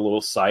perfect sort of little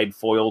side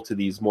foil to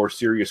these more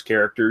serious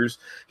characters.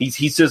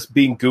 He's just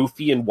being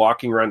goofy and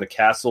walking around the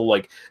castle.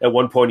 Like at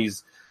one point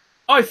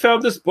I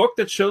found this book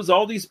that shows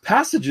all these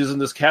passages in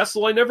this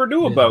castle I never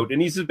knew about.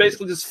 And he's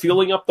basically just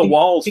filling up the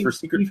walls for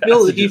secret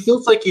passages. He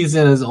feels like he's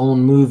in his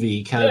own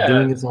movie, kind of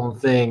doing his own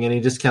thing, and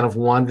he just kind of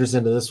wanders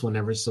into this one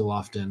every so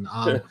often,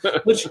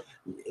 which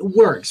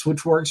works for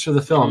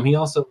the film. He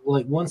also,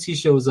 like, once he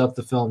shows up,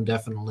 the film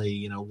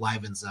definitely,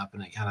 livens up,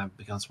 and it kind of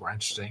becomes more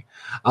interesting.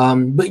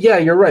 But yeah,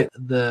 you're right.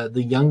 The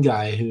young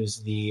guy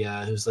who's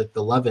like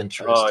the love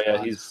interest. Oh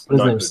yeah, his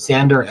name's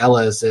Sander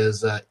Ellis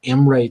is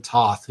Imre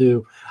Toth,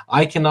 who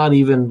I cannot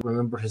even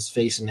remember his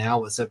face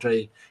now, except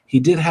he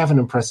did have an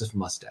impressive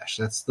mustache.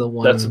 That's the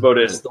one. That's about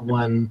it. That's the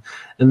one,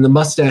 and the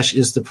mustache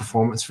is the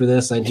performance for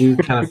this. I do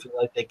kind of feel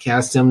like they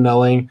cast him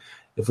knowing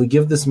if we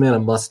give this man a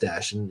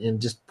mustache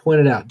and just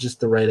point it out just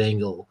the right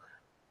angle,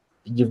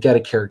 you've got a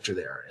character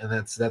there, and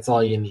that's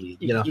all you need.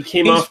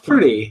 He's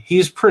pretty.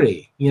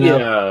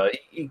 Yeah,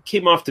 he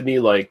came off to me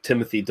like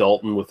Timothy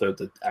Dalton without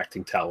the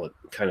acting talent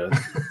kind of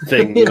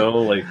thing. He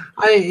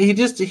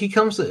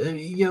comes.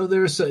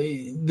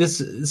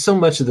 There's so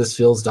much of this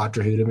feels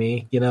Doctor Who to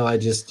me.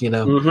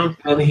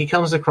 And he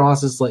comes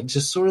across as like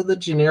just sort of the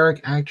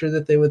generic actor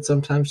that they would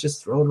sometimes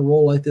just throw in a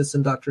role like this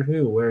in Doctor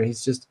Who, where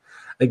he's just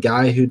a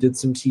guy who did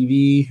some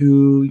TV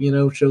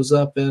who, shows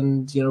up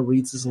and,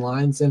 reads his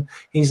lines, and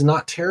he's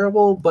not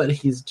terrible, but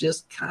he's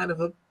just kind of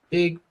a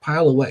big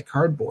pile of wet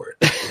cardboard.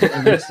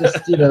 And it's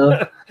just,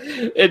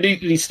 And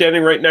he's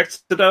standing right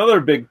next to another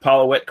big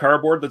pile of wet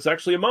cardboard that's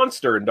actually a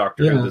monster in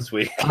Doctor Who this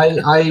week.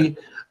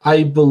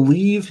 I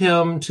believe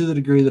him to the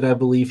degree that I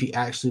believe he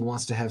actually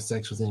wants to have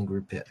sex with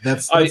Ingrid Pitt.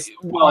 That's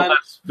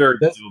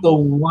the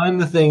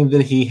one thing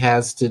that he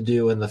has to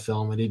do in the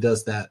film, and he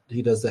does that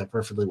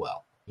perfectly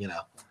well,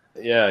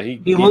 Yeah,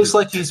 he looks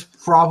like he's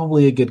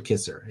probably a good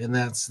kisser, and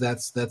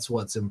that's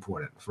what's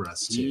important for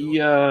us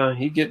too.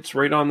 He gets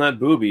right on that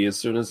boobie as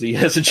soon as he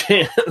has a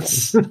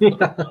chance.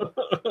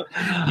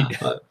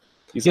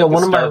 He's like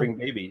a starving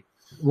baby.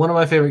 One of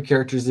my favorite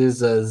characters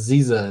is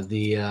Ziza,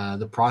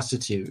 the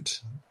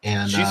prostitute,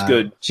 and she's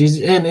good.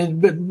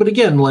 But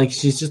again, like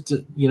she's just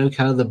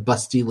kind of the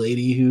busty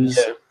lady who's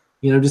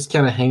just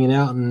kind of hanging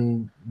out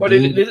and. But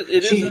it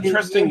is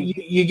interesting.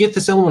 You get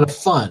this element of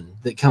fun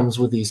that comes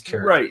with these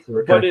characters,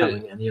 right? But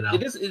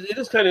it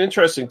is kind of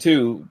interesting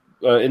too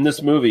in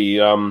this movie.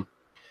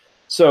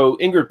 So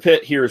Ingrid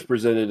Pitt here is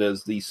presented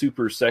as the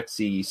super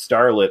sexy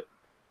starlet,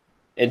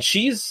 and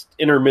she's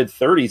in her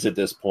mid-30s at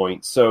this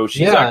point. So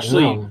she's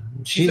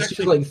she's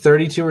like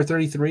 32 or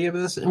 33 of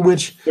this,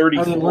 which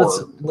 34. I mean,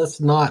 let's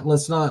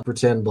not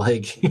pretend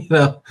like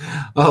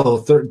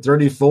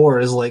 34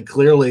 is like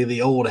clearly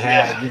the old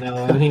hag.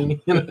 I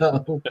mean,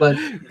 but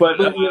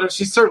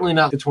she's certainly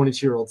not the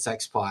 22-year-old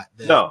sex pot.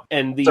 No,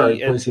 and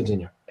please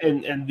continue.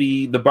 And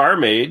the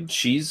barmaid,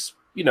 she's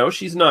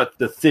not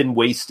the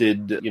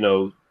thin-waisted,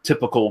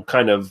 typical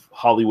kind of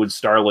Hollywood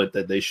starlet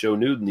that they show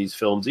nude in these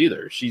films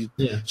either. She's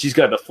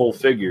got a full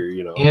figure,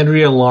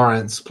 Andrea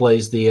Lawrence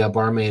plays the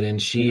barmaid, and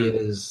she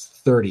is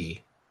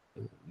 30,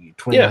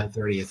 29,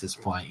 30 at this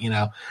point, And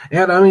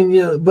I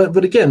mean,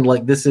 but again,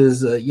 like this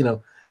is,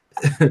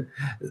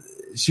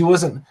 she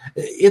wasn't.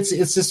 It's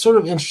this sort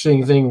of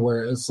interesting thing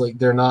where it's like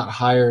they're not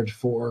hired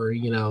for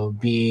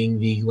being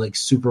the like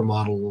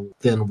supermodel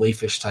thin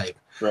waifish type.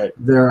 Right.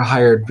 They're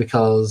hired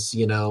because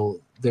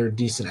they're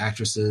decent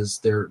actresses.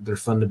 They're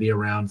fun to be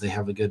around. They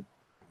have a good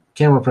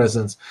camera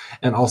presence,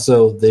 and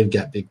also they've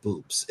got big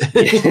boobs. Her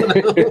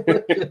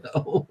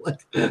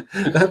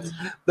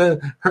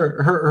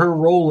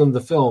role in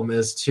the film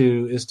is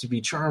to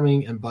be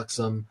charming and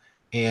buxom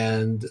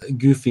and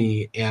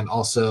goofy, and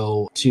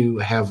also to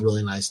have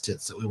really nice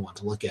tits that we want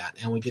to look at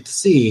and we get to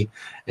see,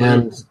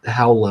 and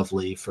how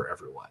lovely for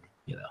everyone.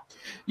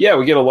 Yeah,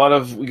 we get a lot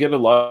of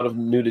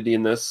nudity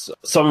in this.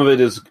 Some of it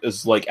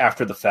is like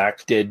after the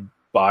fact, dead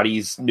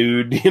bodies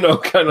nude,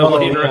 kind of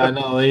laying around.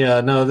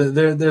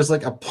 There's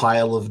like a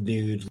pile of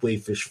nude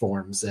wayfish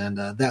forms, and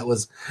that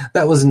was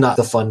not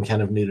the fun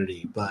kind of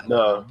nudity, but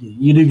no,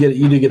 you do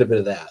get a bit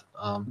of that.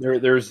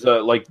 There's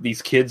like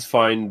these kids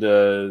find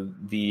I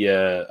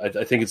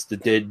think it's the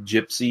dead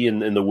gypsy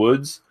in the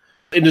woods.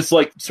 And it's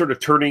like sort of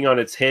turning on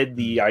its head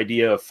the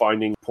idea of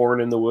finding porn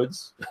in the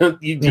woods.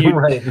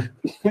 Right.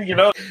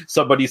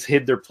 Somebody's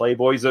hid their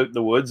Playboys out in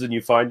the woods and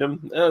you find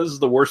them. This is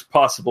the worst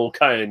possible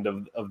kind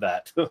of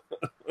that.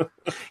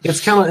 It's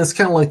kind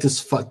of like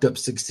this fucked up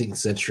 16th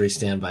century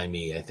Stand By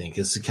Me, I think,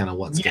 is kind of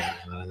what's going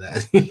on in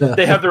that.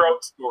 They have their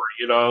own story,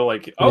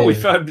 like, we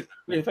found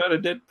a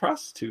dead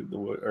prostitute in the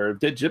wood, or a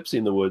dead gypsy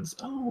in the woods.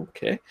 Oh,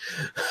 okay.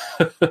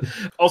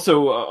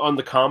 Also, on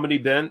the comedy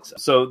bent,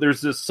 so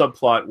there's this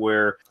subplot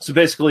where, so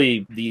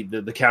basically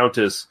the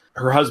Countess,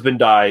 her husband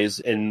dies,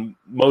 and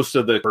most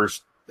of the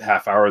first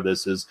half hour of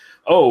this is,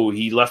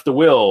 he left a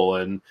will,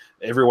 and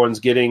everyone's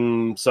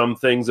getting some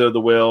things out of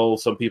the will.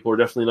 Some people are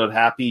definitely not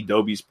happy.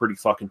 Dobie's pretty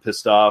fucking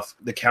pissed off.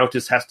 The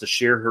Countess has to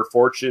share her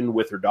fortune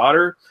with her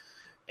daughter,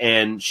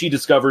 and she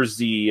discovers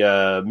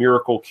the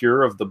miracle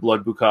cure of the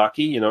blood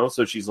bukkake,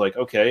 so she's like,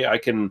 okay, I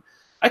can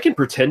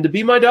pretend to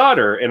be my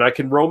daughter, and I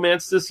can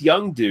romance this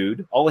young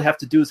dude. All I have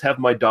to do is have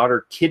my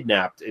daughter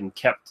kidnapped and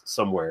kept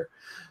somewhere.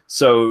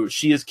 So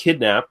she is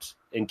kidnapped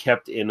and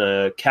kept in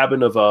a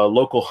cabin of a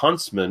local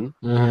huntsman.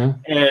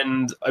 Mm-hmm.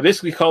 And I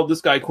basically called this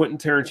guy Quentin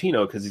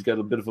Tarantino because he's got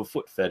a bit of a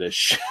foot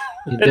fetish.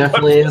 He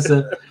definitely is.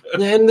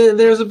 And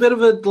there's a bit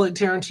of a like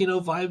Tarantino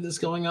vibe that's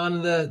going on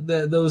in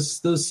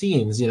those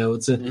scenes.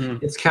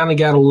 It's kind of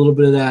got a little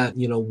bit of that,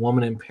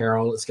 woman in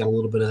peril. It's got a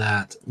little bit of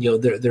that,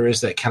 there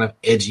is that kind of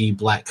edgy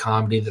black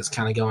comedy that's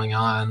kind of going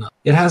on.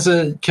 It has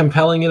a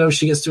compelling,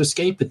 she gets to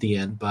escape at the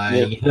end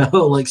by,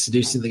 like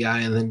seducing the guy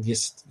and then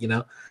just,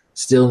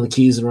 stealing the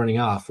keys and running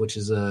off, which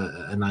is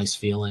a nice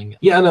feeling.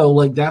 Yeah, no,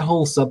 like that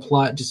whole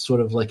subplot just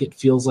sort of like, it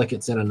feels like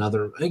it's in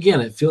another,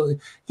 again,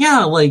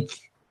 like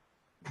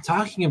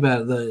talking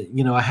about I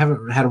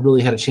haven't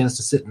really had a chance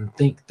to sit and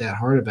think that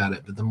hard about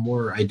it, but the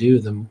more I do,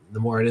 the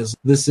more it is.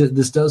 This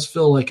does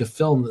feel like a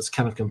film that's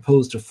kind of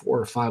composed of 4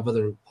 or 5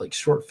 other like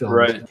short films,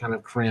 right, kind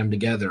of crammed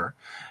together.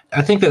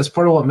 I think that's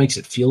part of what makes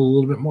it feel a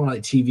little bit more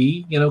like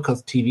TV,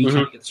 because TV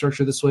kind of gets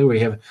structured this way, where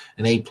you have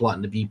an A plot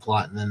and a B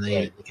plot, and then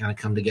they kind of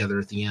come together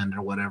at the end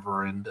or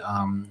whatever. And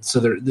so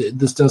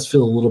this does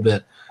feel a little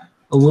bit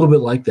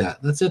like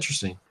that. That's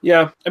interesting.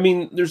 Yeah, I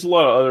mean, there's a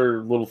lot of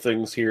other little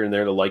things here and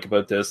there to like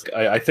about this.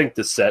 I think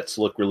the sets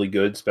look really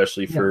good,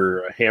 especially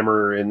for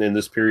Hammer in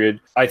this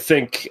period. I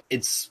think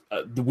it's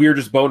the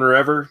weirdest boner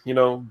ever,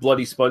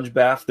 bloody sponge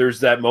bath. There's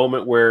that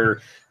moment where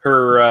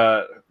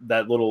her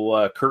that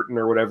little curtain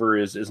or whatever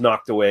is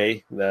knocked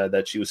away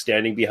that she was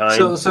standing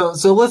behind.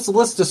 So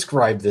let's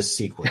describe this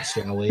sequence,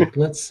 shall we?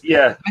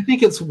 Yeah. I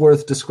think it's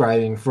worth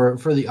describing for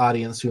the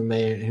audience who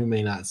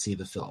may not see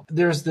the film.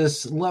 There's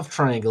this love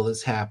triangle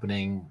that's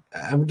happening.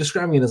 I'm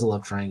describing it as a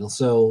love triangle.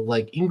 So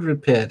like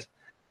Ingrid Pitt,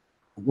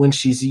 when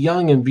she's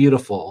young and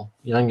beautiful,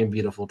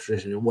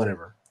 Tricia,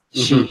 whatever,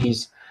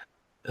 she's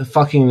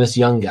fucking this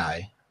young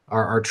guy,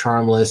 our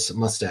charmless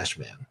mustache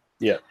man.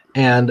 Yeah.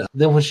 And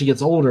then when she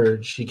gets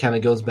older, she kind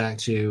of goes back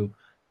to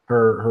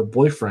her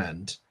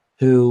boyfriend,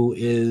 who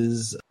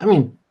is, I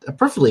mean, a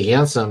perfectly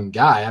handsome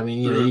guy. I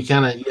mean, you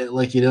kind of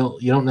like, you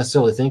don't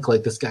necessarily think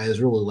like this guy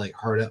is really like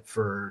hard up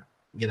for,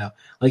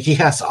 like he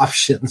has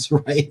options,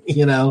 right?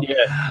 Yeah.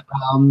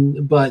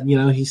 But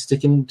he's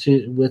sticking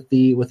with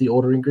the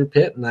older Ingrid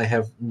Pitt, and I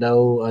have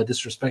no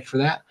disrespect for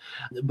that.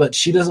 But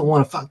she doesn't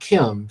want to fuck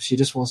him. She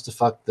just wants to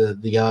fuck the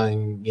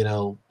young,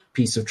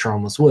 piece of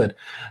charmless wood.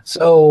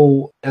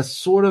 So as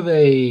sort of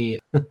a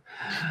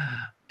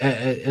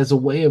as a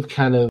way of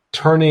kind of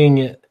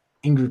turning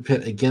Ingrid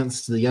Pitt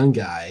against the young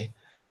guy,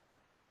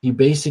 he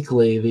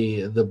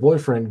basically the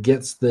boyfriend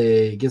gets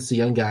the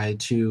young guy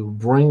to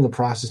bring the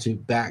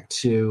prostitute back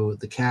to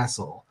the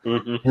castle,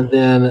 and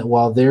then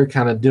while they're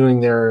kind of doing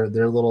their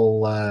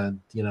little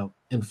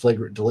in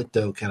flagrant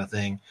delicto kind of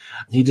thing,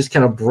 he just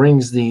kind of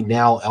brings the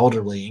now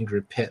elderly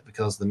Ingrid Pitt,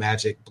 because the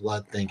magic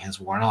blood thing has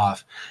worn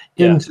off,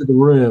 into the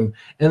room,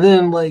 and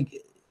then like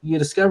you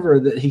discover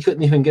that he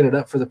couldn't even get it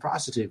up for the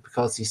prostitute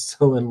because he's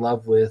so in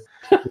love with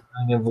the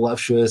young and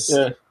voluptuous.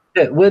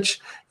 Which,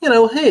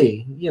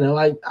 hey,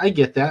 I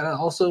get that.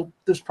 Also,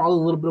 there's probably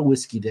a little bit of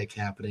whiskey dick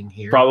happening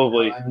here.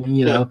 Probably. I mean,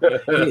 you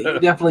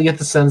definitely get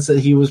the sense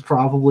that he was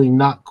probably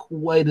not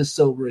quite as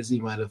sober as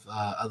he might have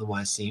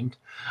otherwise seemed.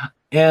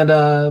 And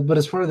but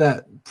as part of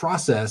that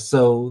process,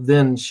 so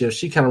then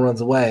she kind of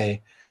runs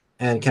away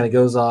and kind of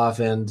goes off,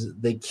 and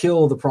they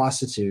kill the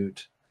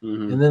prostitute.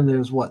 And then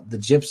there's the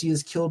gypsy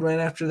is killed right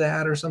after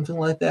that, or something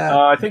like that.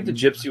 I think the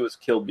gypsy was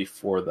killed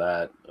before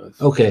that.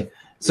 Okay.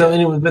 So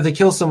anyway, but they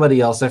kill somebody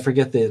else. I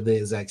forget the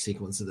exact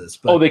sequence of this.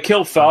 But, they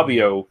kill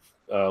Fabio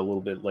a little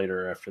bit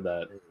later after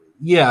that.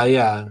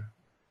 Yeah.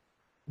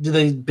 Do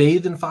they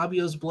bathe in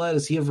Fabio's blood?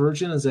 Is he a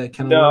virgin? Is that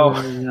kind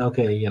of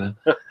okay?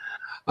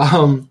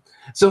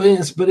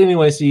 But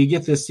anyway, so you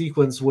get this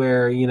sequence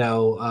where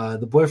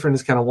the boyfriend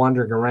is kind of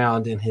wandering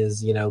around in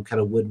his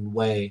kind of wooden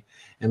way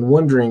and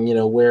wondering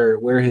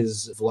where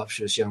his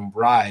voluptuous young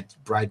bride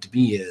to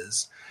be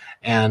is.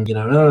 And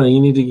no, you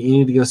need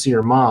to go see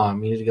your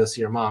mom. You need to go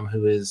see your mom,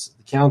 who is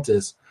the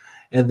Countess.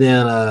 And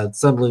then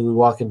suddenly we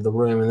walk into the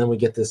room, and then we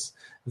get this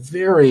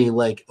very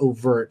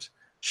overt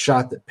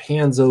shot that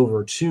pans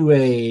over to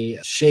a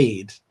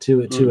shade,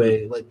 to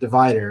a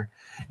divider,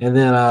 and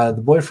then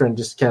the boyfriend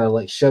just kind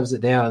of shoves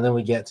it down, and then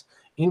we get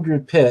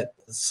Ingrid Pitt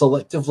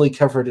selectively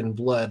covered in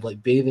blood,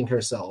 bathing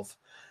herself,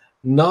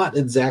 not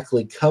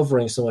exactly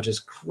covering so much as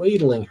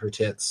cradling her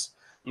tits.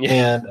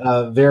 And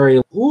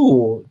very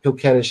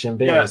coquettish and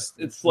embarrassed.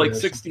 Yeah, it's like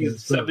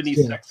 60s,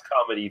 70s sex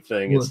comedy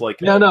thing. It's like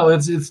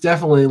it's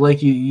definitely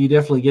you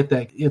definitely get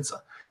that.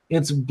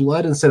 It's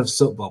blood instead of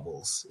soap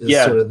bubbles. Is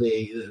sort of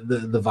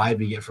the vibe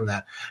you get from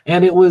that.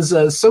 And it was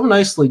so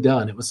nicely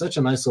done. It was such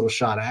a nice little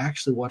shot. I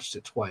actually watched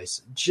it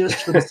twice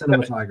just for the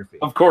cinematography.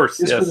 Of course,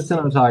 just for the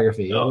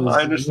cinematography.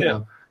 I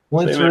understand.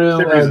 Went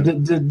through,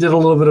 did a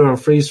little bit of a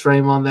freeze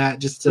frame on that,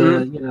 just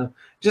to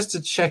just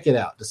to check it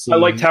out to see. I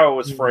liked how it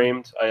was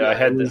framed. I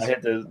had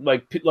to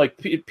like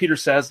Peter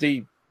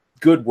Sasdy.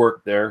 Good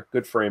work there.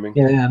 Good framing.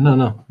 Yeah,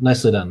 no,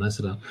 nicely done.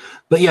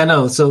 But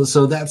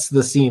so that's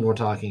the scene we're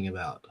talking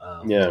about.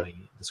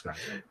 Describe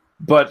it.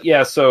 But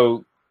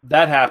so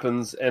that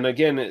happens, and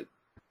again,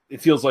 it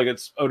feels like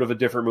it's out of a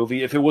different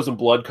movie. If it wasn't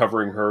blood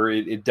covering her,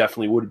 it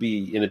definitely would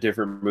be in a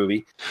different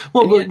movie.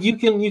 Well, but you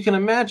can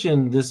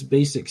imagine this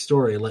basic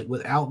story,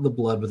 without the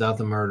blood, without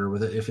the murder,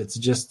 if it's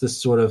just this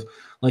sort of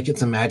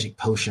it's a magic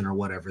potion or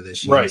whatever that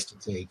she has to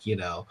take,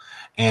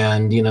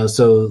 and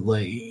so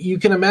you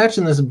can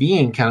imagine this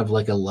being kind of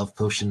like a Love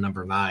Potion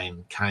number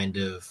 9 kind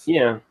of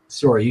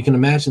story. You can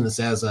imagine this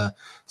as a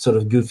sort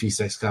of goofy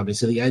sex comedy.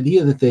 So the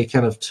idea that they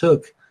kind of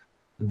took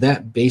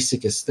that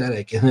basic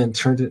aesthetic and then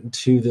turned it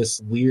into this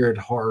weird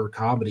horror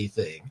comedy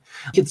thing,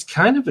 it's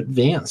kind of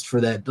advanced for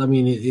that. I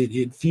mean,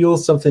 it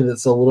feels something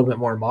that's a little bit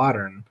more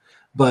modern,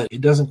 but it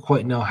doesn't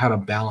quite know how to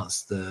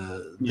balance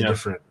the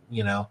different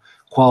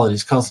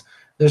qualities, because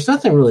there's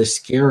nothing really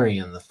scary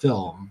in the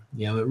film.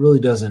 It really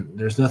doesn't.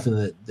 There's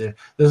nothing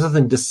there's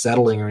nothing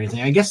dissettling or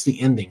anything. I guess the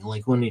ending,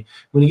 when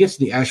you get to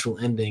the actual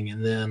ending,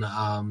 and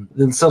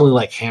then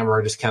suddenly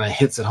Hammer just kind of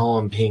hits it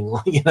home, being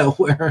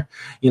where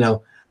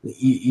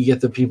you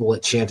get the people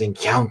chanting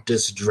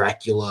Countess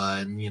Dracula,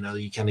 and you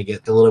kind of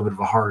get a little bit of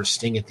a horror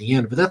sting at the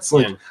end. But that's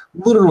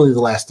literally the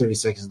last 30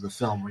 seconds of the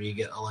film where you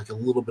get a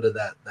little bit of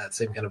that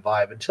same kind of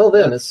vibe. Until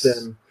then, it's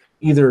been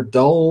either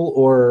dull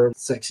or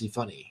sexy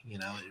funny.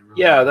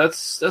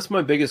 That's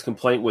my biggest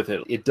complaint with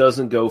it. It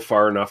doesn't go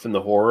far enough in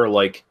the horror.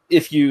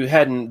 If you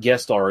hadn't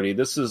guessed already,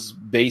 this is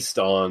based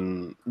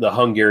on the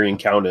Hungarian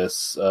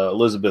Countess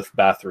Elizabeth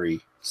Bathory.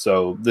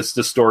 So the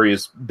story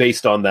is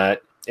based on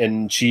that.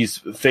 And she's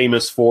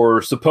famous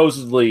for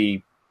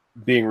supposedly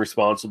being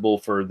responsible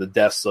for the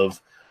deaths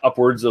of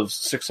upwards of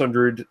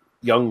 600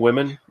 young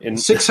women. And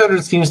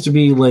 600 seems to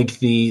be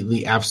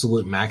the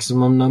absolute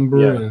maximum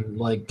number. And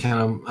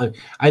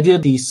I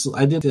did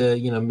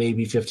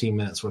maybe 15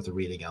 minutes worth of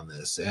reading on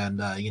this, and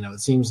it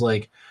seems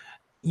like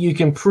you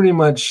can pretty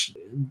much,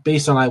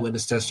 based on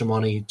eyewitness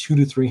testimony,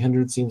 200 to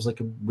 300 seems like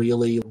a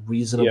really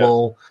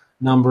reasonable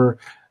number.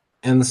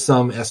 And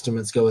some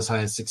estimates go as high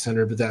as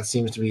 600, but that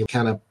seems to be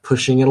kind of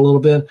pushing it a little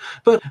bit.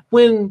 But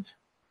when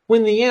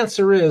the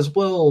answer is,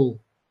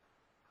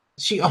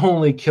 she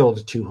only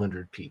killed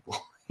 200 people.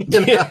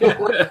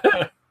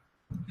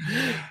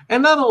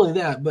 And not only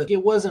that, but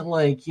it wasn't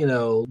like,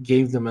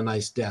 gave them a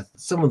nice death.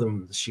 Some of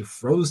them she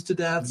froze to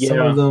death. Yeah. Some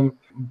of them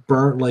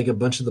burnt, like a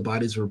bunch of the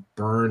bodies were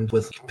burned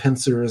with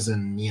pincers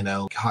and,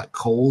 hot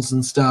coals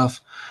and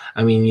stuff.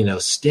 I mean,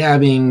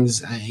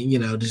 stabbings,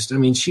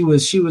 she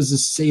was a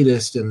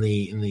sadist in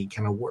the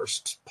kind of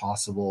worst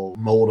possible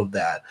mold of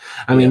that.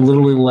 I mean,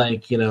 literally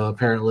like,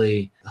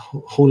 apparently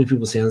holding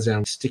people's hands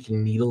down,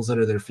 sticking needles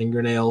under their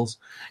fingernails.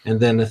 And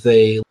then if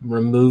they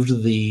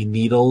removed the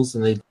needles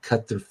and they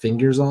cut their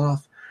fingers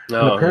off.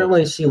 And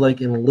apparently she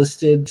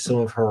enlisted some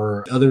of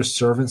her other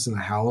servants in the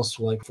house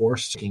were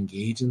forced to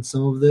engage in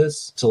some of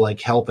this to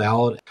help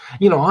out.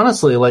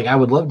 Honestly, I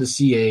would love to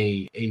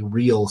see a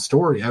real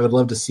story. I would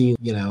love to see,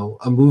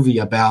 a movie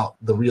about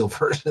the real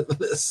version of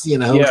this,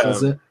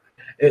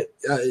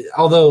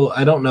 although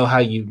I don't know how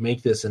you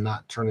make this and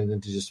not turn it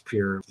into just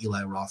pure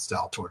Eli Roth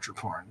style torture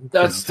porn.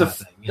 That's the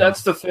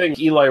thing.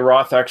 Eli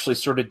Roth actually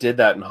sort of did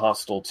that in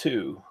Hostel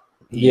too.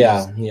 He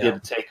did a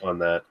take on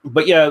that.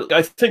 But yeah,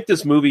 I think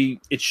this movie,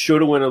 it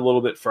should have went a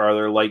little bit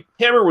farther.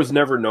 Hammer was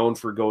never known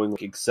for going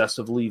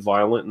excessively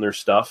violent in their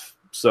stuff.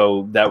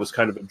 So that was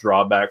kind of a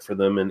drawback for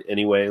them in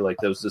any way. That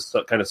was just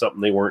kind of something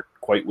they weren't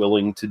quite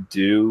willing to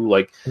do.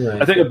 I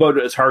think about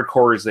as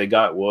hardcore as they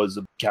got was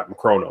Captain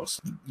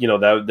Kronos.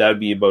 That'd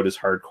be about as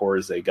hardcore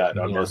as they got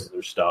on most of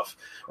their stuff.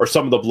 Or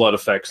some of the blood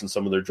effects in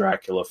some of their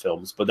Dracula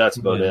films. But that's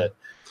about it.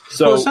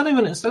 So it's not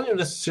even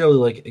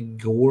necessarily a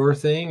gore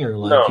thing or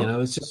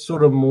it's just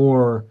sort of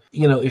more,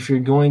 if you're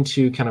going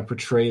to kind of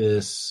portray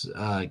this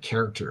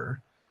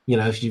character,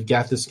 if you've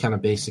got this kind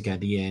of basic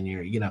idea and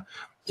you're,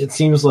 it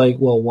seems like,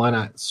 well, why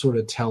not sort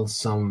of tell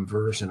some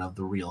version of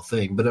the real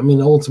thing? But I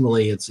mean,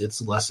 ultimately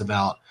it's less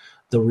about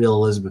the real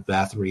Elizabeth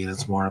Bathory and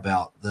it's more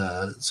about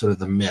the sort of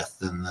the myth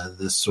and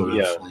this sort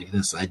of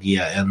this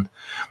idea. And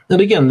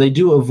again, they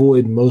do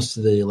avoid most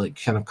of the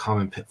kind of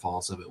common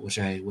pitfalls of it, which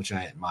I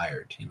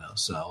admired,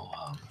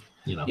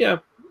 Yeah,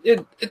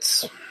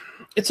 it's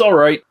all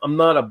right. I'm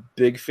not a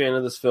big fan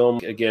of this film.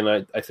 Again,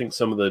 I think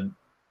some of the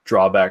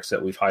drawbacks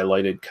that we've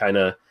highlighted kind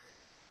of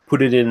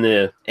put it in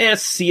the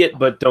see it,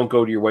 but don't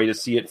go to your way to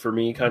see it for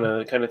me kind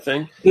of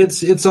thing.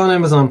 It's on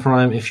Amazon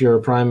Prime. If you're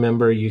a Prime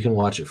member, you can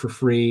watch it for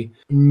free.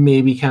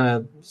 Maybe kind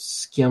of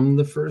skim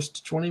the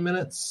first 20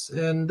 minutes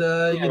and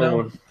kind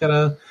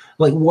of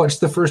watch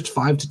the first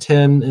 5 to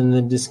 10 and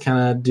then just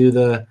kind of do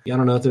I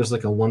don't know if there's a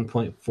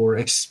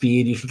 1.4x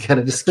speed you can kind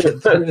of just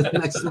get through the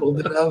next little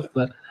bit of,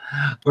 but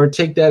or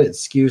take that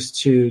excuse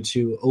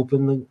to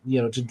open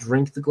to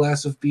drink the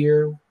glass of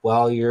beer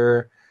while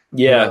you're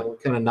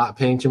kind of not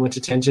paying too much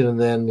attention, and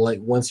then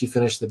once you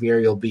finish the beer,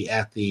 you'll be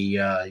at the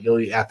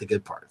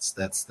good parts.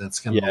 That's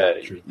kind of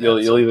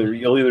you'll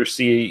either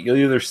see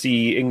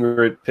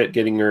Ingrid Pitt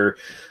getting her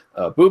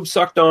boobs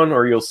sucked on,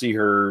 or you'll see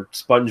her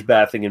sponge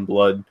bathing in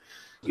blood.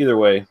 Either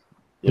way,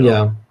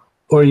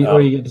 or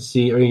you get to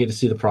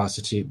see the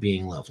prostitute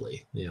being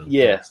lovely.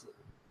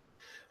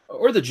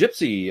 Or the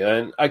gypsy,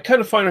 and I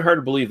kind of find it hard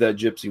to believe that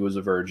gypsy was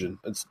a virgin.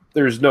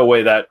 There's no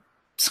way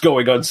that's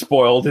going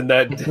unspoiled in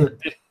that.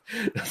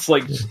 It's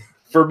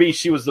for me,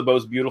 she was the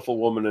most beautiful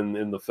woman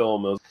in the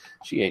film.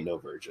 She ain't no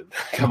virgin.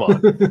 Come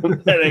on,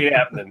 that ain't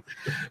happening.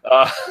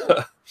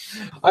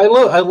 I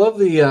love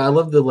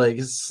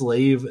the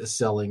slave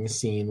selling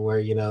scene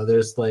where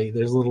there's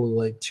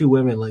little two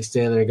women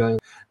standing there going,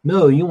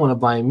 no, you want to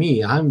buy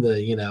me, I'm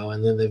the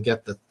and then they've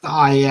got the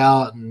thigh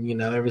out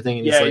and everything,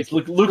 and it's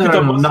look at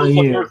the muscles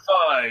of her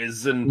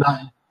thighs and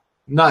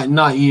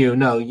not you,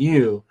 no,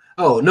 you.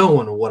 Oh, no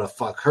one would want to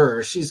fuck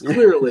her. She's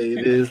clearly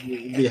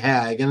the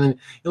hag. And then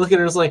you look at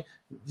her, it's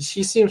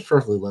she seems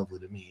perfectly lovely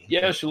to me.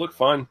 Yeah, she looked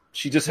fine.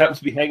 She just happens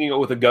to be hanging out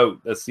with a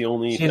goat. That's the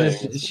only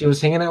thing. She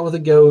was hanging out with a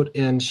goat,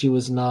 and she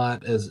was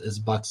not as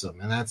buxom.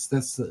 And that's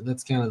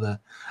kind of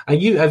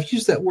I've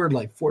used that word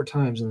 4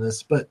 times in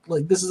this, but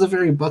this is a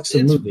very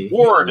buxom movie.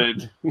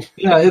 Warranted.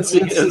 Yeah, it's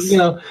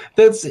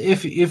that's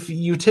if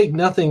you take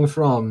nothing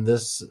from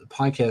this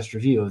podcast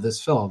review of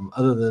this film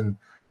other than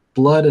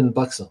blood and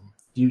buxom.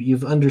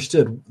 You've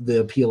understood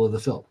the appeal of the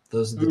film.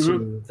 Those are the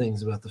two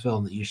things about the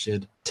film that you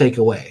should take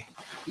away.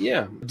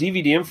 Yeah.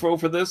 DVD info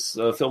for this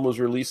film was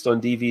released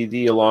on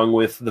DVD along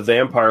with The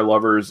Vampire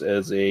Lovers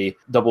as a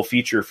double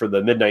feature for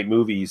the Midnight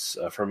Movies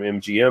from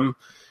MGM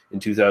in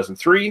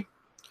 2003.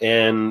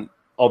 And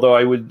although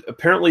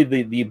apparently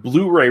the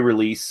Blu-ray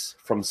release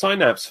from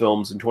Synapse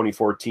Films in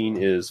 2014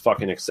 is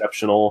fucking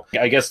exceptional.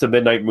 I guess the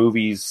Midnight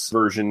Movies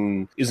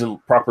version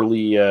isn't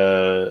properly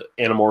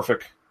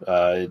anamorphic.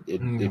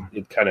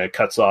 It kind of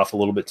cuts off a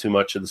little bit too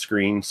much of the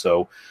screen.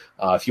 So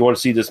if you want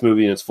to see this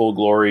movie in its full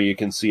glory, you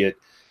can see it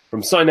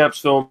from Synapse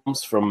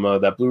Films from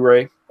that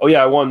Blu-ray. Oh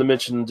yeah, I wanted to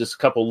mention just a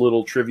couple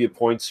little trivia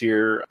points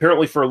here.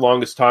 Apparently for the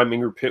longest time,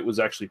 Ingrid Pitt was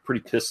actually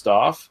pretty pissed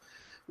off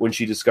when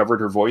she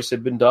discovered her voice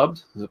had been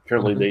dubbed.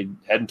 Apparently they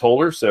hadn't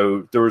told her,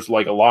 so there was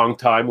a long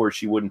time where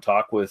she wouldn't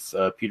talk with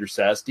Peter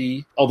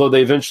Sasdy, although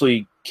they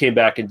eventually came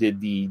back and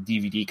did the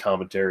DVD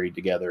commentary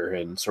together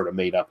and sort of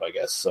made up, I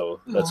guess,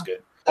 so that's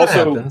good. That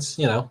happens,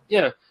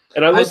 Yeah.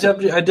 And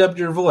I dubbed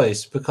your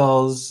voice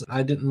because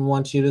I didn't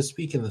want you to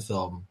speak in the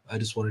film. I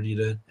just wanted you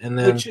to, and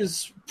then which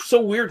is so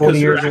weird. 40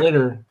 years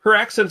later, her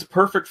accent's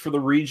perfect for the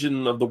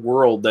region of the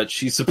world that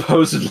she's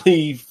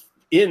supposedly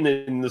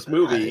in this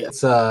movie.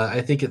 It's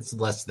I think it's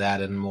less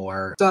that and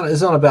more.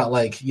 It's not about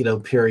like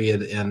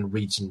period and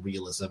region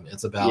realism.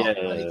 It's about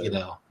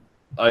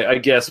I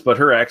guess, but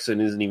her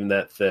accent isn't even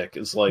that thick.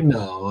 It's like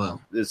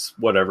it's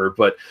whatever.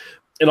 But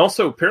and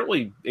also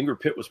apparently Ingrid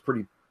Pitt was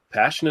pretty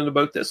passionate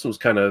about this and was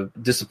kind of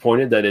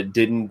disappointed that it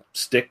didn't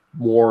stick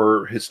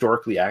more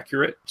historically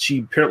accurate. She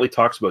apparently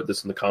talks about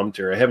this in the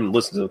commentary. I haven't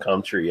listened to the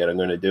commentary yet. I'm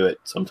going to do it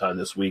sometime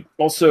this week.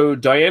 Also,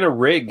 Diana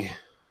Rigg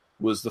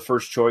was the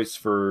first choice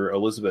for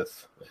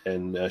Elizabeth,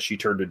 and she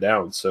turned it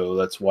down. So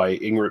that's why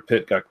Ingrid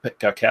Pitt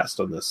got cast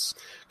on this.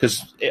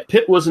 Because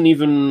Pitt wasn't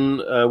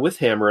even with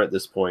Hammer at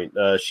this point.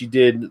 She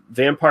did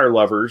Vampire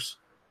Lovers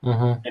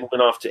and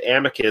went off to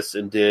Amicus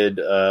and did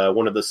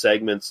one of the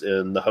segments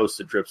in The House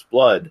That Drips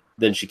Blood.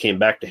 Then she came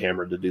back to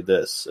Hammer to do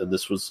this. And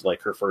this was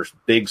like her first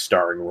big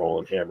starring role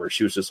in Hammer.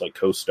 She was just like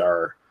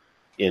co-star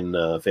in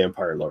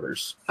Vampire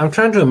Lovers. I'm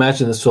trying to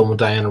imagine this film with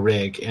Diana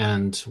Rigg,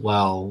 and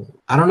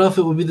I don't know if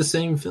it would be the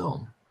same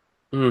film.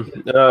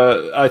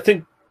 I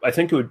think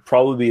it would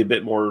probably be a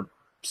bit more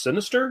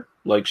sinister.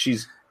 Like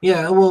she's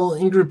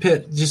Ingrid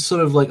Pitt just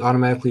sort of like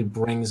automatically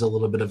brings a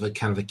little bit of a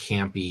kind of a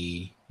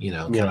campy,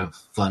 kind of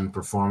fun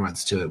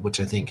performance to it, which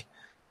I think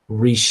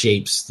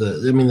reshapes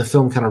the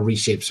film kind of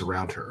reshapes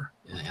around her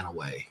in a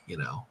way,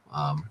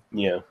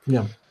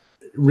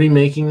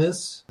 Remaking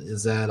this,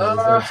 is that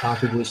a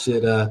topic we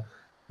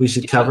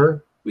should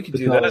cover? We could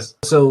do that.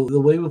 So the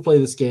way we play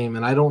this game,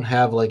 and I don't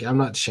have I'm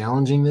not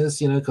challenging this,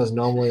 because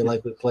normally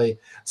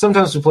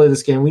sometimes we play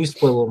this game. We used to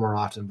play a little more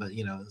often, but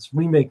let's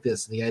remake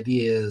this. And the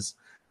idea is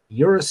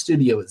you're a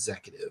studio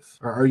executive,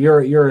 or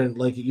you're an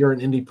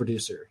indie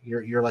producer.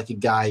 You're like a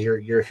guy.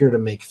 You're here to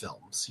make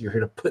films. You're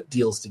here to put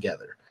deals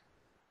together.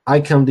 I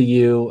come to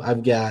you.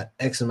 I've got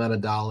X amount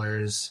of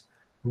dollars.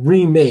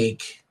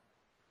 Remake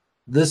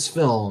this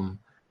film.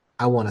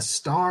 I want a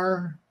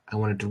star. I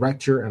want a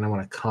director, and I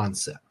want a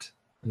concept.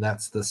 And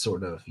that's the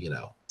sort of,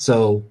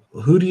 So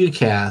who do you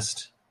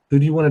cast? Who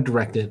do you want to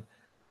direct it?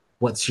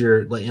 What's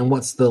your and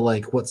what's the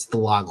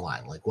log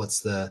line?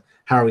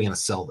 How are we going to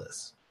sell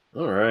this?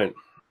 All right.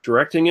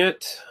 Directing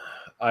it,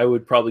 I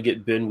would probably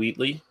get Ben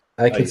Wheatley.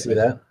 I can see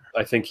that.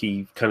 I think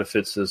he kind of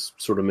fits this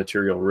sort of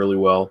material really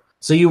well.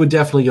 So you would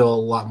definitely go a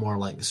lot more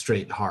like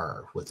straight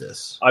horror with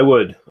this. I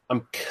would.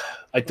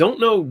 I don't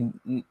know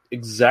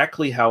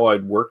exactly how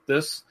I'd work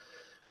this,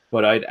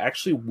 but I'd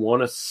actually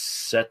want to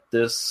set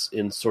this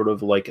in sort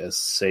of like a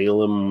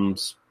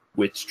Salem's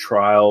witch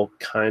trial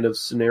kind of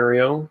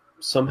scenario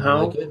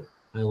somehow.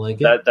 I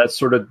like it. That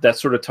sort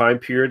of time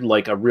period,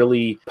 like a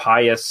really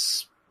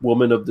pious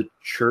woman of the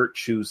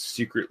church who's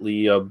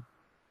secretly a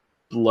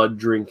blood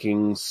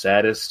drinking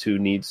sadist who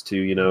needs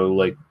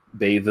to,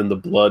 bathe in the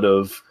blood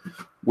of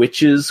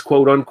witches,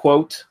 quote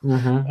unquote.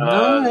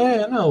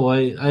 I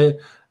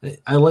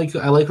like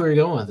where you're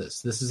going with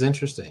this. This is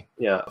interesting.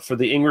 Yeah, for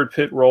the Ingrid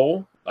Pitt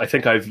role, I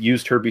think I've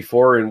used her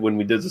before, and when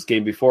we did this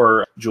game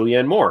before,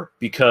 Julianne Moore,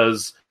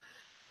 because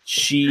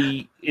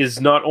she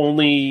is not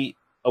only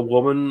a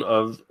woman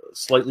of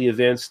slightly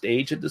advanced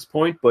age at this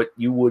point, but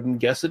you wouldn't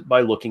guess it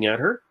by looking at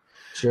her.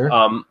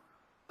 Sure.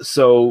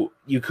 So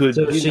you could,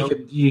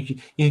 you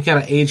can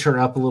kind of age her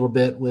up a little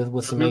bit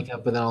with some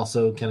makeup, but then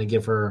also kind of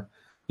give her,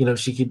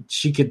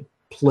 she could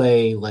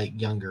play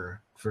like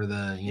younger for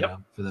the,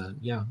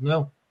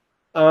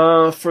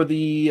 for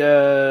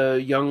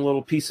the young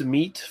little piece of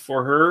meat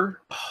for her.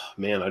 Oh,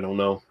 man, I don't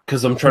know,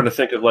 because I'm trying to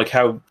think of like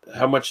how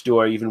much do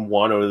I even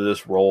want out of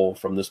this role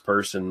from this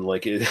person?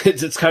 Like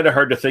it's kind of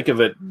hard to think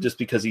of it just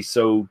because he's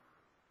so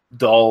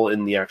dull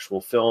in the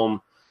actual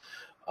film.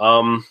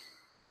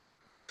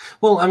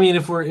 Well, I mean,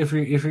 if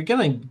you're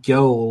gonna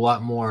go a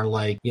lot more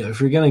like, if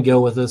you're gonna go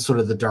with this sort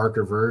of the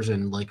darker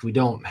version, like we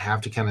don't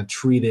have to kind of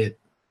treat it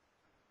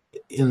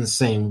in the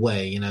same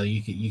way.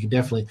 You could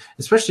definitely,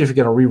 especially if you're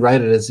gonna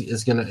rewrite it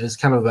as kind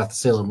of about the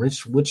Salem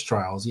witch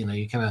trials.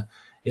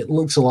 It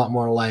looks a lot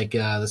more like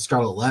the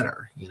Scarlet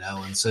Letter.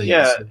 And so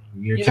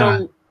you're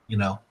kind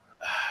of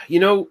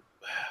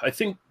I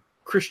think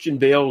Christian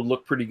Bale would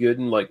look pretty good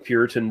in like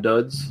Puritan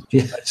Duds.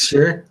 Yeah,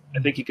 sure. I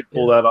think he could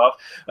pull that off.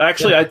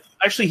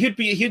 Actually, he'd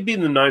be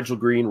in the Nigel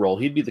Green role.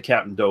 He'd be the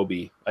Captain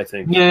Dobie, I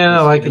think.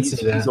 Yeah, I could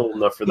see that. He's old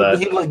enough for that.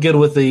 He'd look good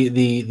with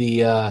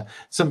the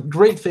some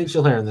great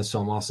facial hair in this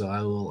film. Also,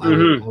 I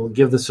will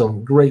give this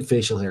film great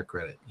facial hair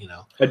credit.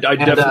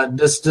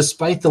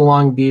 Despite the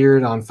long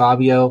beard on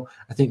Fabio,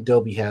 I think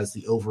Dobie has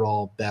the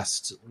overall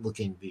best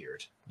looking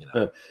beard.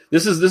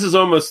 This is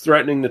almost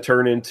threatening to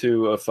turn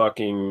into a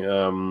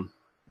fucking.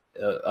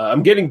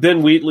 I'm getting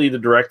Ben Wheatley to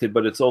direct it,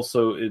 but it's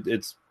also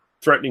it's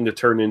threatening to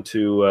turn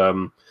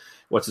into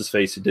what's his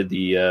face who did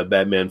the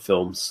Batman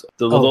films,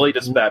 the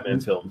latest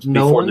Batman films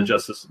before the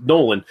Justice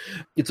Nolan.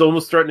 It's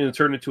almost threatening to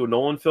turn into a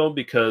Nolan film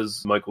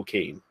because Michael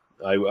Caine.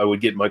 I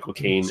would get Michael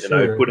Caine and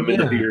I would put him in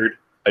the beard.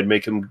 I'd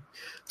make him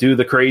do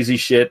the crazy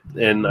shit,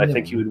 and I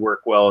think he would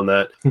work well in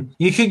that.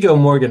 You could go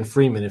Morgan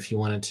Freeman if you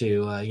wanted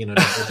to,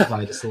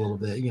 diversify just a little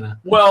bit,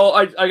 Well,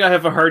 I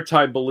have a hard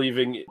time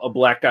believing a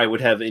black guy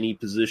would have any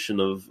position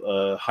of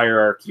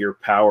hierarchy or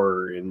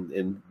power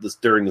in this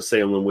during the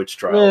Salem witch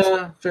trials.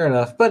 Yeah, fair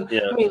enough. But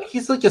Yeah. I mean,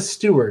 he's like a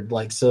steward,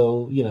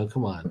 so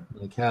come on,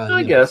 how?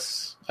 I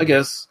guess,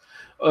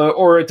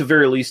 or at the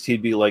very least,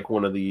 he'd be like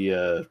one of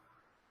the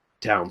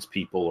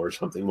townspeople or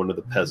something, one of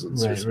the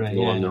peasants or something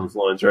along those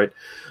lines, right?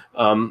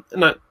 And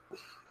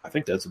I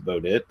think that's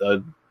about it.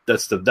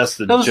 That's the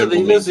those are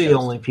the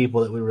only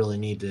people that we really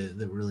need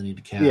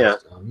to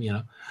cast.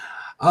 Yeah.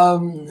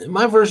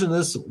 My version of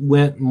this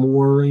went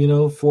more,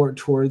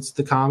 towards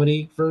the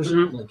comedy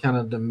version, like kind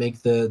of to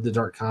make the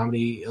dark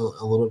comedy a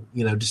little,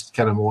 just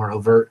kind of more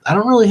overt. I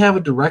don't really have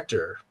a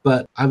director,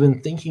 but I've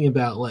been thinking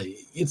about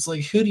it's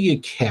like, who do you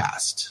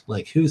cast?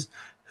 Like who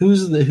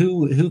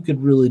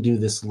could really do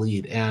this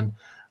lead? And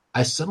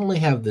I suddenly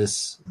have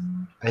this,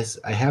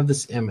 I have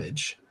this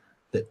image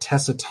that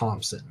Tessa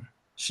Thompson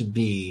should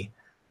be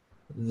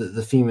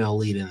the female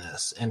lead in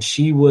this, and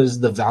she was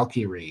the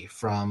Valkyrie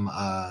from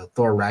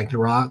Thor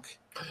Ragnarok.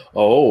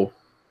 Oh,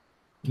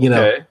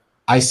 okay.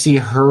 I see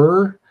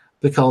her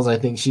because I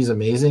think she's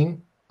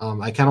amazing.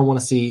 I kind of want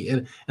to see,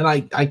 and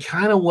I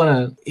kind of want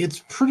to.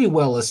 It's pretty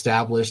well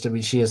established. I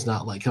mean, she is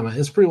not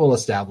it's pretty well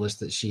established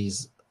that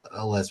she's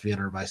a lesbian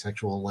or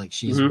bisexual. Like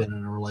she's been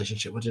in a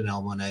relationship with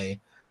Janelle Monáe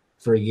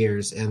for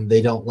years, and they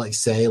don't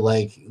say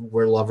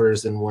we're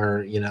lovers and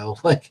we're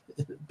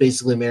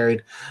basically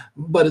married,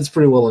 but it's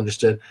pretty well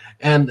understood,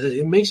 and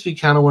it makes me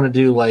kind of want to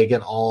do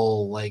an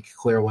all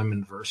queer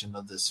women version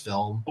of this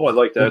film. Oh, I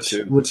like that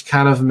too. Which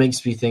kind of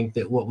makes me think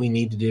that what we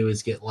need to do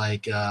is get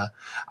now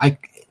I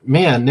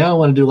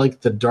want to do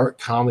the dark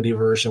comedy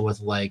version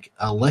with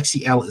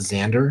Lexi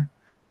Alexander,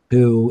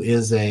 who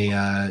is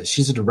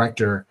she's a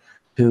director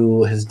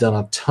who has done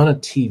a ton of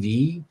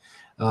TV.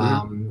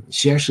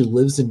 She actually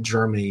lives in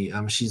Germany.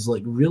 She's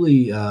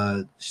really,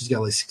 she's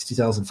got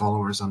 60,000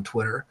 followers on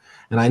Twitter,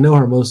 and I know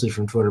her mostly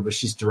from Twitter, but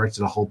she's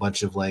directed a whole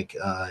bunch of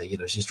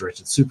she's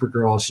directed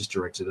Supergirl, she's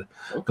directed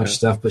a bunch of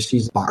stuff, but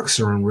she's a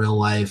boxer in real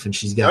life, and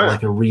she's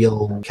got a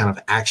real kind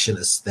of action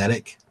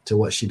aesthetic to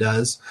what she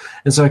does.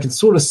 And so I can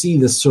sort of see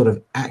this sort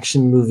of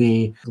action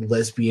movie,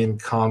 lesbian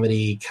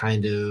comedy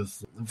kind of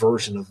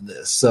version of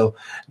this. So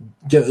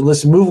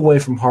let's move away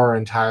from horror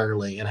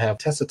entirely and have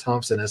Tessa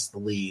Thompson as the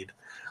lead.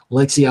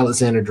 Lexi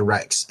Alexander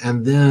directs,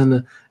 and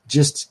then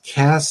just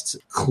cast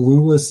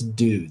clueless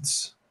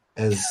dudes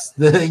as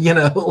the,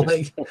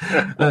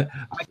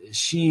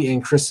 she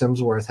and Chris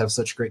Hemsworth have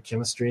such great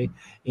chemistry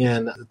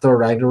in Thor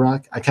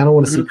Ragnarok. I kind of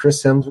want to see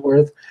Chris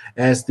Hemsworth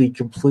as the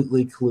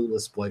completely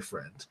clueless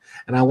boyfriend,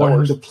 and I want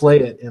him to play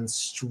it in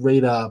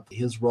straight up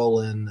his role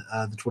in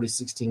the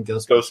 2016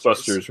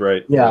 Ghostbusters.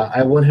 Right? Yeah,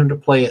 I want him to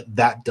play it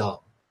that dumb.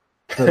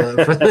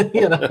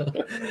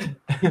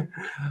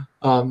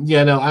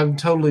 I'm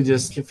totally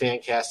just fan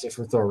casting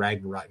for Thor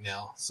Ragnarok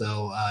now.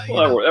 So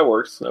that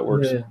works.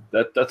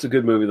 Yeah. That's a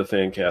good movie to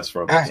fan cast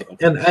from.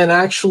 And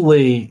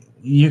actually,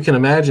 you can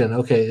imagine.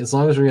 Okay, as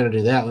long as we're going to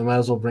do that, we might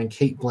as well bring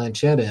Cate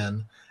Blanchett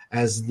in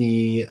as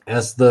the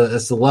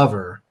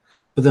lover.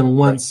 But then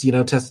once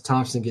Tessa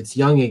Thompson gets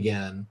young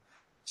again,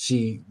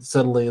 she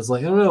suddenly is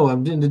like, oh no,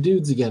 I'm into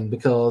dudes again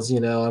because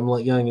I'm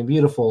young and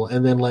beautiful,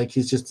 and then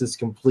he's just this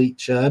complete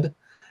chud.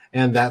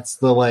 And that's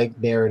the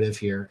narrative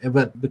here.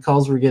 But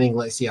because we're getting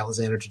Lexi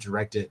Alexander to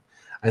direct it,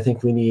 I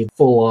think we need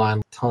full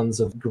on tons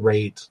of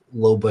great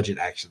low budget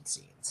action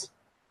scenes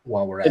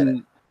while we're at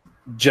it.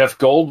 Jeff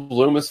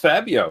Goldblum is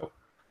Fabio.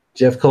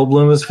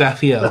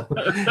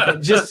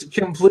 Just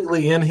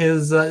completely in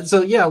his.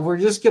 We're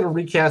just going to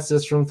recast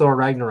this from Thor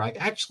Ragnarok.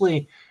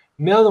 Actually,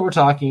 now that we're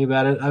talking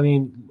about it, I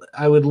mean,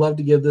 I would love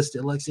to give this to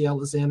Lexi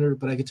Alexander,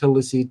 but I could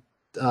totally see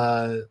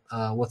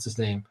what's his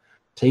name?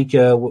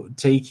 Taika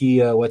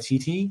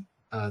Waititi,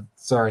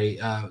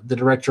 the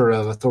director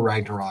of Thor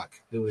Ragnarok,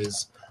 who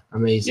is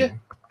amazing. Yeah.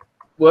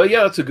 Well,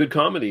 yeah, it's a good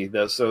comedy.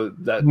 That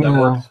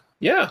works.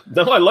 Yeah,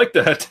 no, I like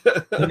that.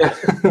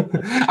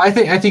 I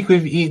think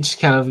we've each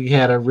kind of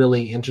had a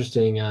really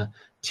interesting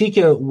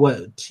Taika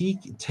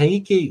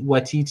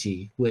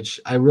Waititi, which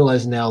I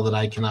realize now that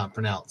I cannot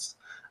pronounce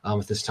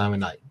at this time of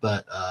night,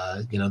 but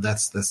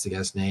that's the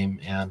guy's name,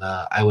 and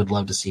I would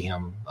love to see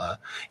him.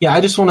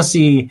 I just want to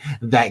see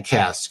that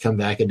cast come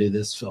back and do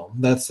this film.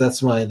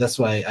 That's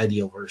my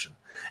ideal version.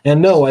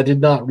 And no, I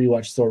did not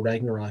rewatch Thor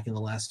Ragnarok in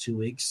the last 2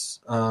 weeks.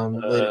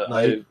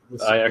 I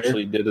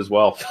actually did as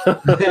well.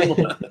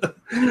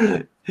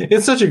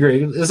 It's such a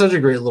great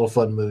little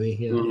fun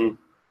movie.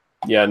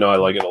 Yeah, no, I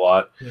like it a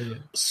lot. Yeah.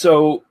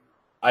 So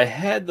I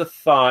had the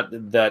thought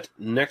that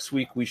next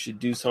week we should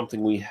do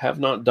something we have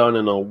not done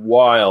in a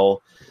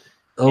while.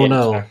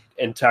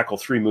 And tackle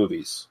 3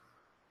 movies.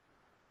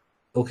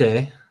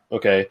 Okay.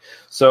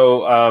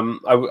 So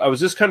I was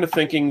just kind of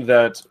thinking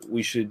that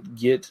we should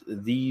get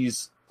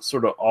these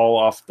sort of all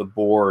off the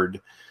board: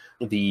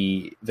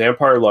 the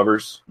Vampire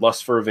Lovers,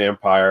 Lust for a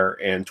Vampire,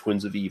 and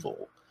Twins of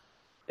Evil.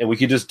 And we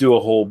could just do a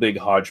whole big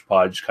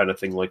hodgepodge kind of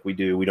thing like we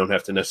do. We don't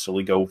have to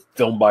necessarily go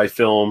film by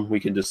film. We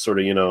can just sort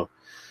of,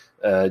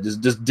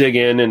 just dig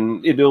in,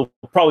 and it'll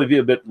probably be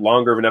a bit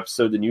longer of an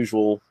episode than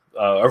usual.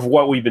 Of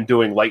what we've been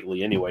doing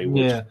lately, anyway.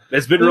 Yeah,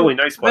 it's been really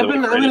nice. I've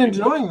been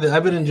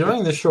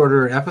enjoying the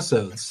shorter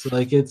episodes.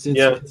 Like it's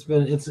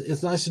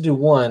nice to do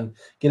one,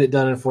 get it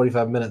done in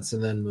 45 minutes,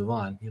 and then move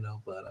on.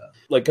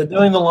 But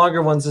doing the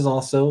longer ones is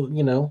also,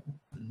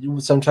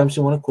 sometimes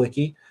you want a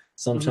quickie,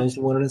 sometimes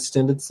you want an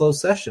extended slow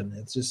session.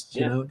 It's just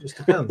it just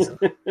depends.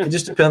 It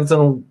just depends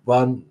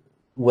on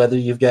whether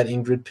you've got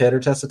Ingrid Pitt or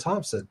Tessa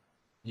Thompson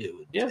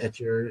at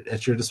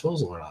your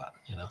disposal or not.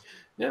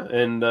 Yeah,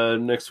 and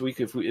next week,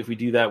 if we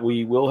do that,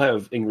 we will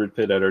have Ingrid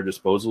Pitt at our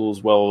disposal,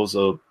 as well as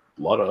a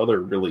lot of other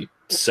really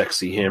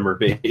sexy Hammer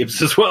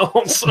babes as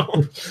well. So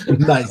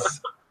nice.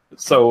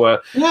 So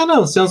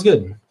sounds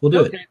good. We'll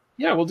do it.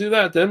 Yeah, we'll do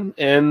that then.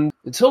 And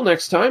until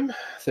next time,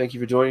 thank you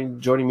for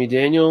joining me,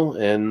 Daniel,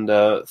 and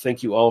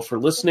thank you all for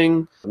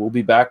listening. We'll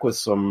be back with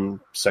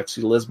some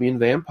sexy lesbian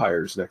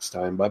vampires next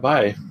time.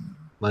 Bye-bye.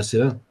 Bye, see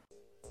you.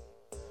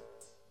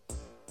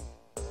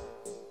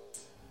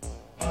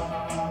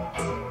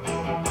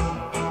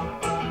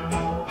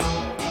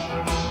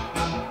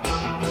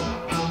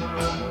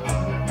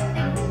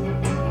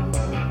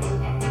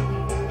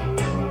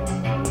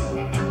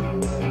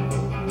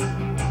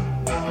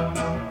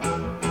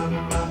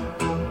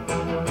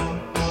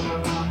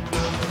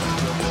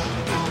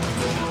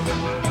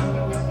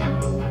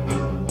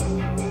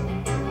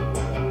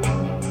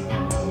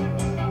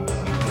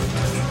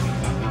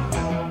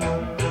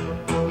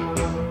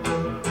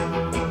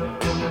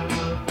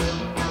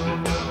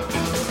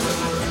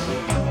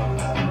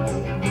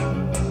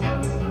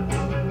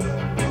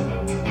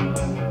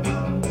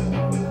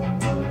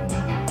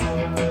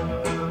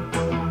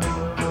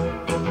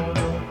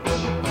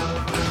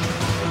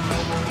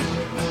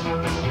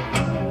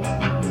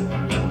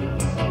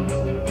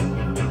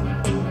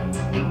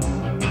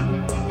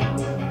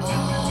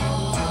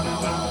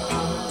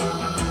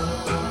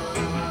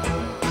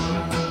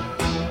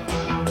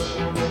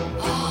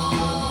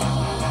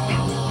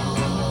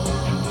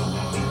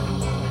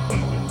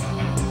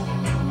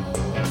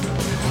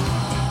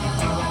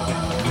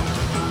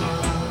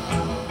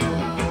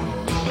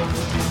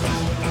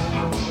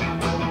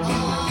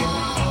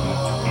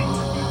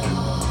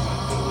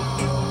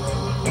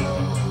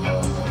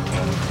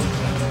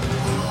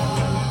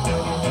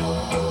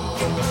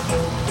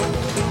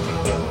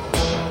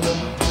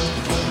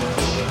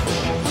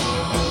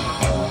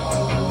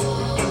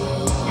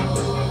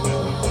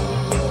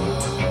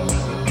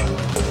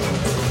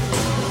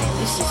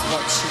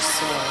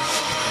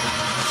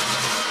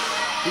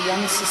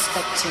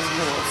 Unsuspecting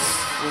horse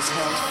was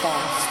held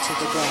fast to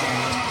the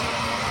ground,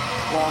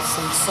 while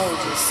some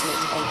soldiers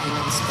slit open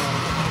its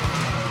belly.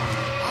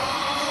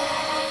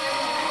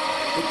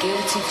 The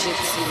guilty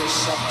gypsy was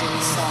shoved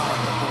inside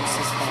the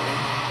horse's belly,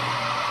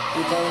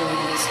 with only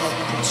his head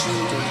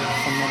protruding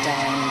from the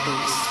dying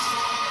beast.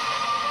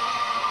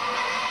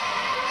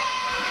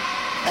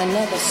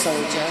 Another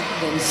soldier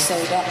then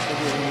sewed up the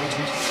wound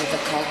with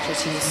the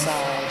culprit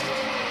inside,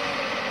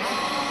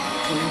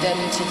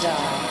 condemned to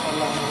die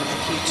along with the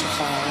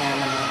putrefying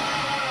animal,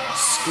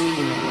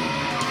 screaming.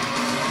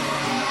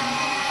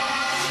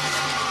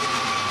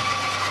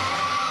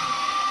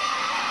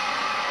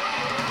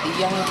 The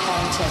young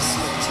countess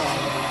looked on,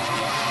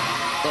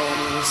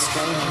 barely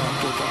restraining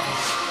a giggle.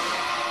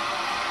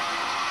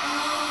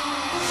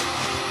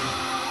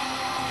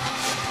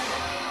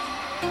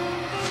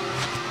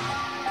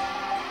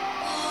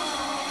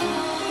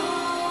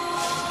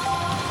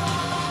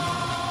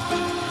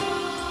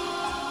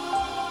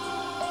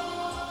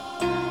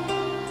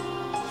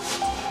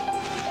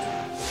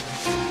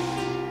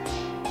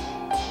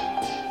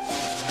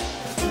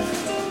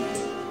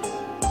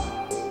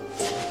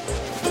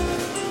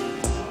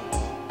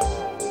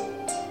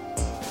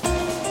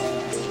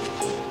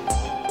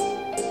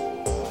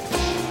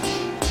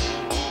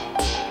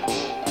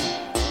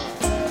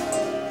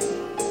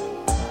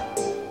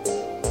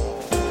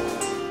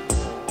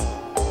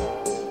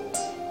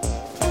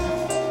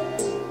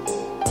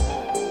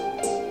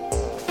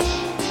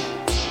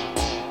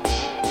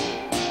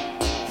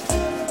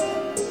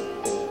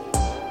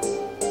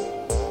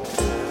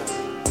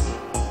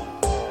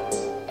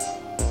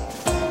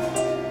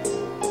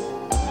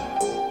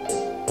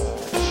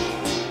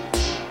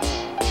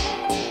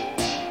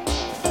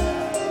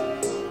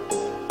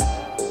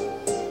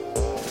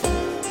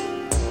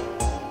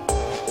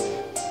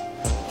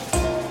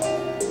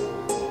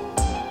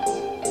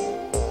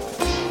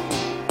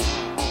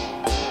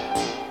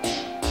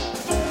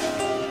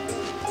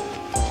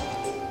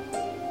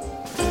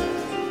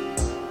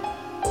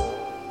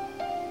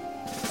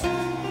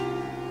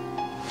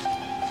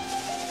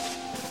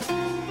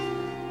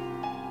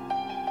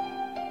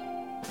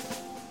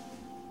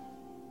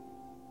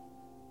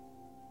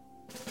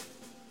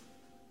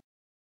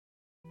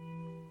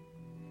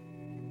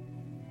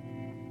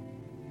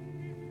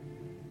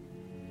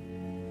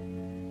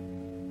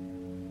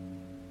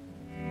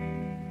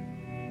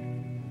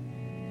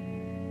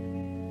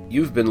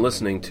 You've been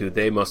listening to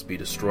They Must Be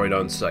Destroyed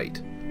on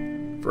Sight.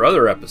 For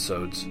other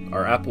episodes,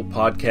 our Apple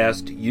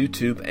Podcast,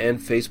 YouTube, and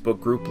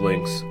Facebook group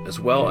links, as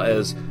well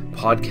as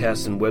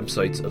podcasts and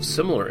websites of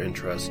similar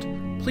interest,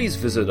 please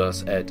visit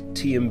us at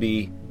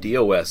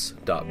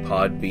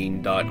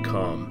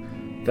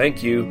tmbdos.podbean.com.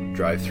 Thank you.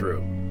 Drive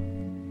through.